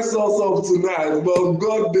mess us up tonight, but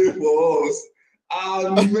God did for us.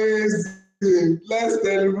 Amazing. Let's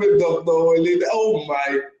celebrate Dr. Wale. Oh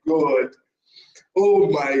my God. Oh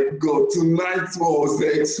my God. Tonight was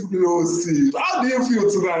explosive. How do you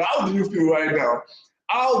feel tonight? How do you feel right now?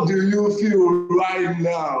 How do you feel right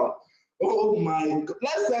now? Oh my God.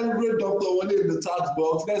 Let's celebrate Dr. Wale in the chat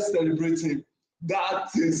box. Let's celebrate him. That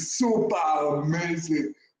is super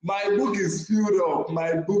amazing. My book is filled up.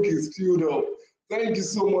 My book is filled up. Thank you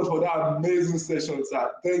so much for that amazing session,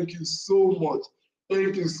 sir. Thank you so much.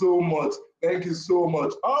 Thank you so much. Thank you so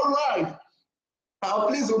much. All right. Now,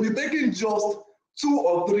 please, we'll be taking just 2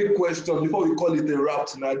 or 3 questions before we call it a wrap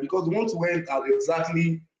tonight, because we want to end at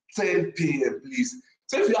exactly 10 p.m., please.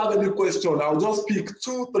 So if you have any question, I'll just pick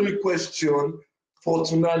 2-3 questions for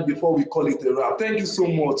tonight before we call it a wrap. Thank you so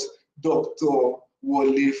much, Dr.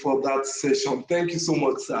 Wale, for that session. Thank you so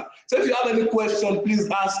much, sir. So if you have any question, please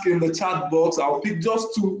ask in the chat box. I'll pick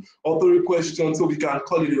just 2 or 3 questions so we can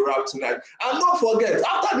call it a wrap tonight. And don't forget,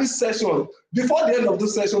 after this session, before the end of the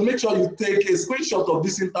session, make sure you take a screenshot of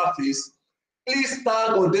this interface. Please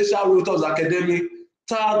tag Audacia Realtors Academy,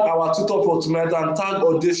 tag our tutor for tonight, and tag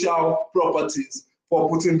Audacia Properties for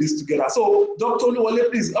putting this together. So, Dr. Wale,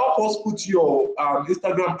 please help us put your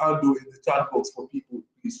Instagram handle in the chat box for people,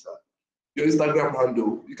 please, sir. Your Instagram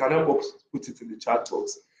handle. You can help us put it in the chat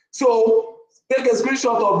box. So, take a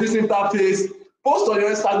screenshot of this interface, post on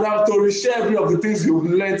your Instagram story, share every of the things you've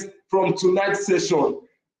learned from tonight's session.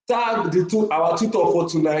 Tag our tutor for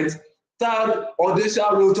tonight, tag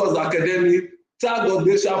Audacia Realtors Academy, tag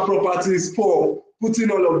Audacia Properties for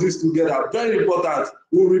putting all of this together. Very important.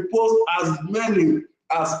 We'll repost as many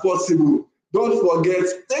as possible. Don't forget,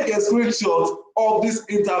 take a screenshot of this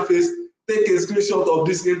interface. Take a screenshot of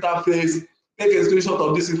this interface. Take a screenshot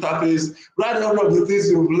of this interface. Write all of the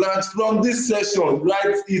things you've learned from this session.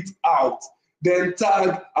 Write it out. Then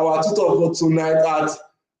tag our tutor for tonight at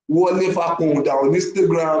Wale Fakunda on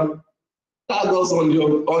Instagram. Tag us on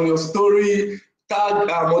your story. Tag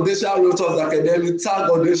Audacia Realtors Academy. Tag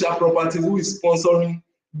Audacia Properties, who is sponsoring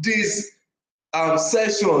this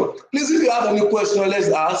session. Please, if you have any question, let's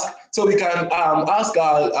ask. so we can ask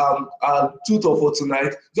our tutor for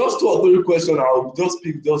tonight just 2 or 3 questions. I'll just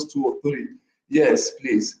pick just 2 or 3. Yes,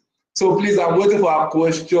 please. So please, I'm waiting for our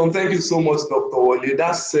question. Thank you so much, Dr. Wale.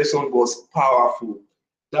 That session was powerful.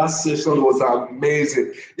 That session was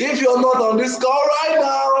amazing. If you're not on this call right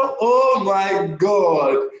now, oh my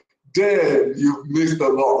God, then you've missed a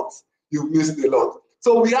lot. You've missed a lot.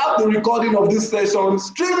 So we have the recording of this session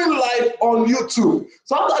streaming live on YouTube.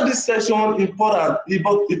 So after this session, important,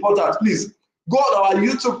 please go on our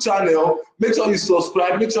YouTube channel. Make sure you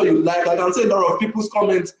subscribe. Make sure you like. I can see a lot of people's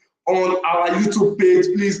comments on our YouTube page.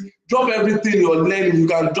 Please drop everything you're learning. You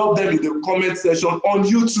can drop them in the comment section on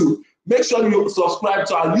YouTube. Make sure you subscribe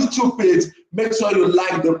to our YouTube page. Make sure you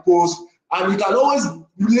like the post. And you can always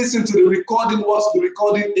listen to the recording, watch the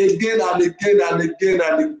recording again and again and again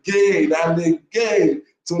and again and again.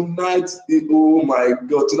 Tonight, oh my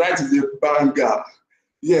God, tonight is a banger.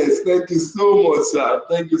 Yes, thank you so much, sir.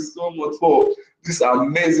 Thank you so much for this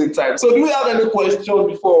amazing time. So do we have any questions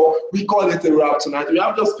before we call it a wrap tonight? We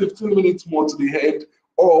have just 15 minutes more to the end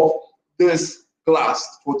of this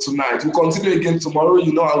class for tonight. We'll continue again tomorrow.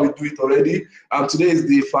 You know how we do it already. And today is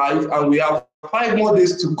day 5, and we have 5 more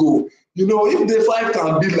days to go. You know, if day 5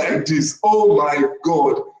 can be like this, oh my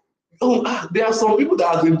God. Oh, there are some people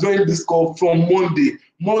that have been joining this call from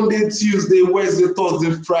Monday, Tuesday, Wednesday,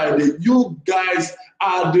 Thursday, Friday. You guys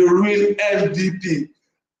are the real MVP.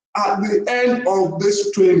 At the end of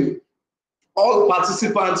this training, all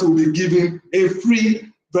participants will be given a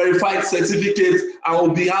free verified certificate and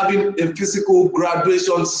will be having a physical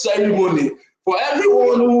graduation ceremony. For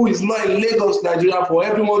everyone who is not in Lagos, Nigeria, for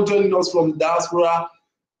everyone joining us from the diaspora,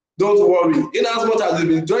 don't worry. In as much as you've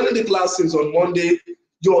been joining the class since on Monday,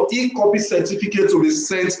 your e-copy certificate will be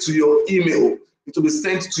sent to your email. It will be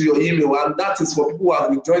sent to your email, and that is for people who have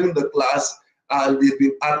been joining the class and they've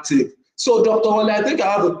been active. So, Dr. Wale, I think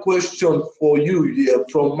I have a question for you here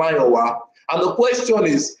from Mayowa. And the question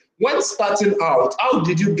is, when starting out, how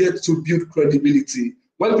did you get to build credibility?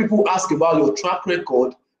 When people ask about your track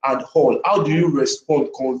record and all, how do you respond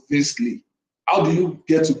convincingly? How do you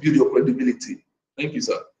get to build your credibility? Thank you,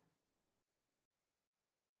 sir.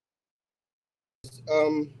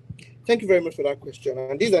 Thank you very much for that question.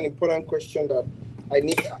 And this is an important question that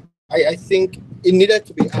I think it needed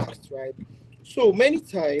to be asked, right? So many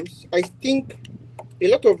times, I think a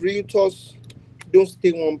lot of realtors don't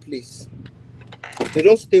stay one place. They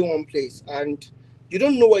don't stay one place, and you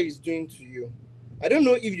don't know what it's doing to you. I don't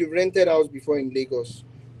know if you've rented house before in Lagos.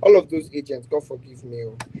 All of those agents, God forgive me,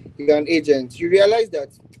 if you're an agent, you realize that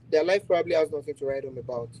their life probably has nothing to write home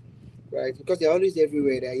about, right? Because they're always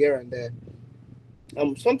everywhere, they're here and there.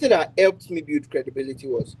 Something that helped me build credibility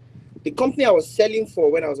was the company I was selling for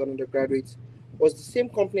when I was an undergraduate was the same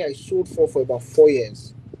company I sold for about 4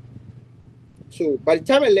 years. So by the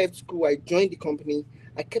time I left school, I joined the company.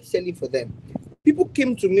 I kept selling for them. People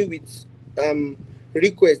came to me with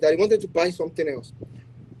requests that they wanted to buy something else.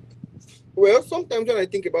 Well, sometimes when I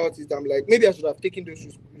think about it, I'm like, maybe I should have taken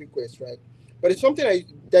those requests, right? But it's something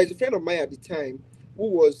there's a friend of mine at the time who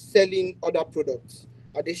was selling other products,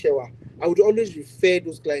 Audacia. I would always refer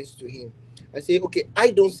those clients to him and say, okay,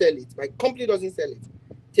 I don't sell it. My company doesn't sell it.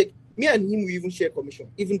 Take me and him, we even share commission,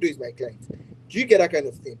 even though he's my client. Do you get that kind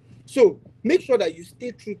of thing? So make sure that you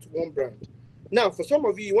stay true to one brand. Now, for some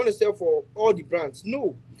of you want to sell for all the brands.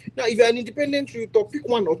 No. Now, if you're an independent realtor, pick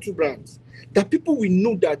 1 or 2 brands that people will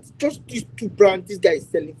know that just these 2 brands this guy is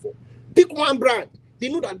selling for. Pick 1 brand. They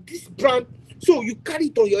know that this brand, so you carry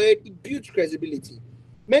it on your head, it builds credibility.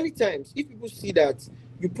 Many times, if people see that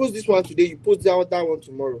you post this one today, you post that one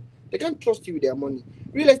tomorrow, they can't trust you with their money.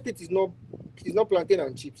 Real estate is not plantain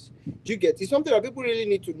and chips. Do you get it? It's something that people really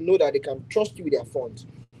need to know that they can trust you with their funds.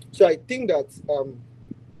 So I think that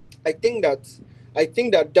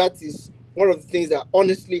that is one of the things that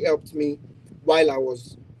honestly helped me while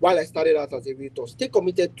I started out as a realtor. Stay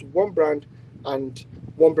committed to one brand and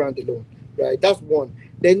one brand alone, right? That's 1.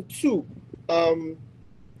 Then 2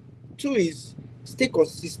 is stay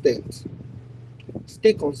consistent.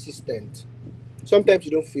 Stay consistent. Sometimes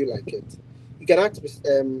you don't feel like it. You can ask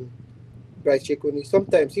Bryce Chekoni.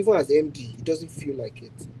 Sometimes, even as MD, it doesn't feel like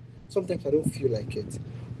it. Sometimes I don't feel like it.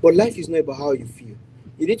 But life is not about how you feel.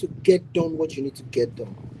 You need to get done what you need to get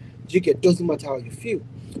done. Doesn't matter how you feel.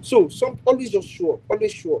 So always just show up.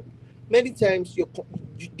 Always show up. Many times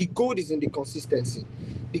the gold is in the consistency.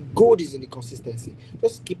 The gold is in the consistency.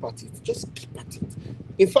 Just keep at it. Just keep at it.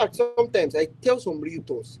 In fact, sometimes I tell some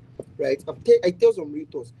realtors, right? I tell some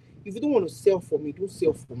realtors, if you don't want to sell for me, don't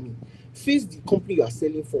sell for me. Face the company you are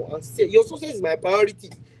selling for and sell. Your success is my priority.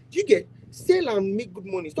 Do you get? Sell and make good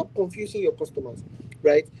money. Stop confusing your customers.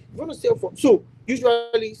 right? You want to sell for, so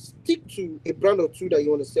usually stick to a brand or two that you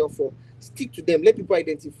want to sell for. Stick to them. Let people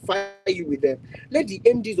identify you with them. Let the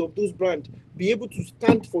MDs of those brands be able to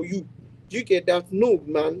stand for you. Do you get that? No,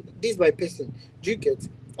 man, this is my person. Do you get?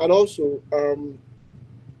 And also,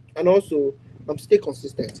 stay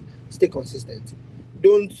consistent. Stay consistent.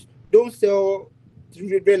 Don't sell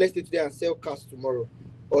real estate today and sell cars tomorrow,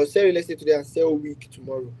 or sell real estate today and sell wig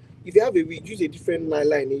tomorrow. If you have a wig, use a different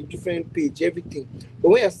line, a different page, everything. But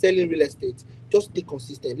when you're selling real estate, just stay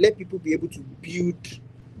consistent. Let people be able to build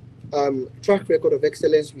track record of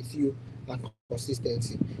excellence with you and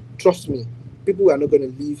consistency. Trust me, people are not going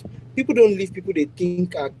to leave. People don't leave people they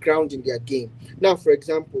think are ground in their game. Now, for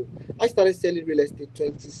example, I started selling real estate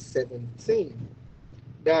 2017.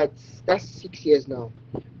 That's 6 years now,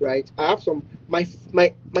 right? I have some my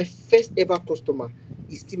first ever customer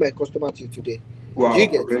is still my customer till today. Do you Wow,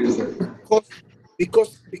 get? amazing.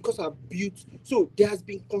 Because I've built, so there has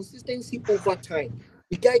been consistency over time.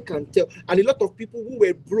 The guy can tell, and a lot of people who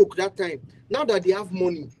were broke that time, now that they have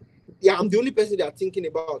money, yeah, I'm the only person they are thinking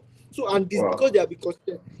about. So, and this Wow. because they have been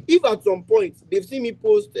consistent. If at some point they've seen me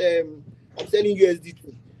post, I'm selling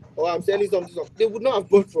USDT or I'm selling something, they would not have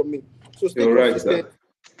bought from me. So stay You're right, consistent sir.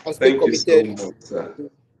 and stay Thank you so committed. much, sir.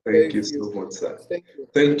 Very Thank you few. so much, sir. Thank you.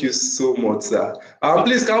 Thank you so much, sir.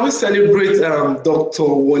 Please, can we celebrate Dr.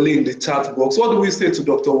 Wole in the chat box? What do we say to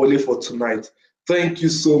Dr. Wole for tonight? Thank you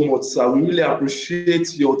so much, sir. We really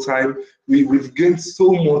appreciate your time. We've gained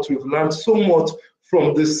so much. We've learned so much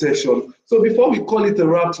from this session. So before we call it a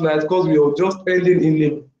wrap tonight, because we are just ending in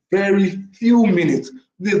a very few minutes,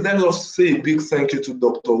 please let us say a big thank you to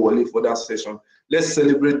Dr. Wole for that session. Let's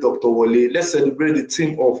celebrate Dr. Wole. Let's celebrate the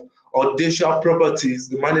team of Audacia Properties,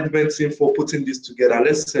 the management team, for putting this together.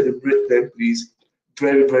 Let's celebrate them, please.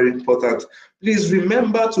 Very, very important. Please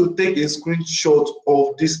remember to take a screenshot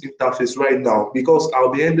of this interface right now, because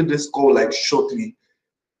I'll be ending this call like shortly.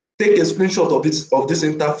 Take a screenshot of this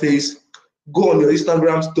interface. Go on your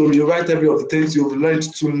Instagram story, write every of the things you've learned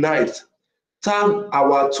tonight. Tag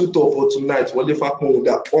our tutor for tonight, Wole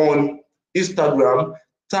Fakmuda, on Instagram.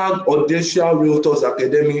 Tag Audacia Realtors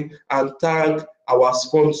Academy and tag our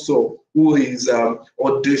sponsor, who is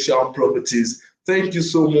Audacia Properties. Thank you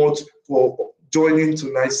so much for joining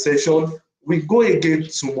tonight's session. We go again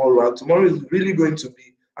tomorrow, and tomorrow is really going to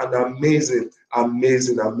be an amazing,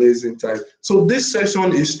 amazing, amazing time. So this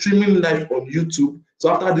session is streaming live on YouTube. So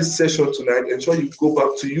after this session tonight, ensure you go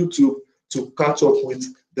back to YouTube to catch up with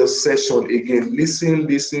the session again. Listen,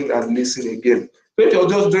 and listen again. So if you're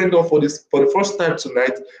just joined us for the first time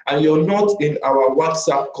tonight and you're not in our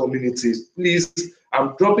WhatsApp community, please,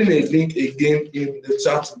 I'm dropping a link again in the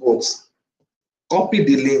chat box. Copy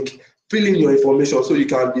the link, fill in your information so you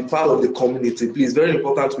can be part of the community. Please, very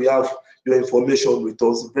important, we have your information with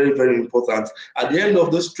us. Very, very important. At the end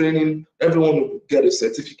of this training, everyone will get a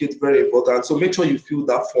certificate. Very important. So make sure you fill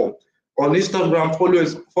that form. On Instagram, follow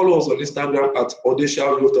us on Instagram at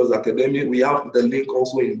Audacia Realtors Academy. We have the link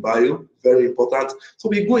also in bio. Very important. So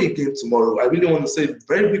we go again tomorrow. I really want to say a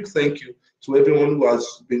very big thank you to everyone who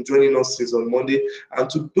has been joining us since on Monday, and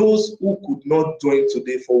to those who could not join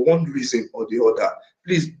today for one reason or the other.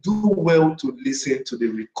 Please do well to listen to the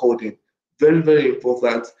recording. Very, very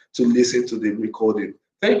important to listen to the recording.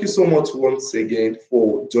 Thank you so much once again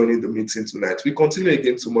for joining the meeting tonight. We continue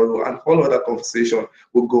again tomorrow, and all other conversation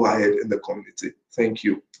will go ahead in the community. Thank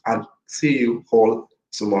you, and see you all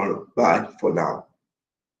tomorrow. Bye for now.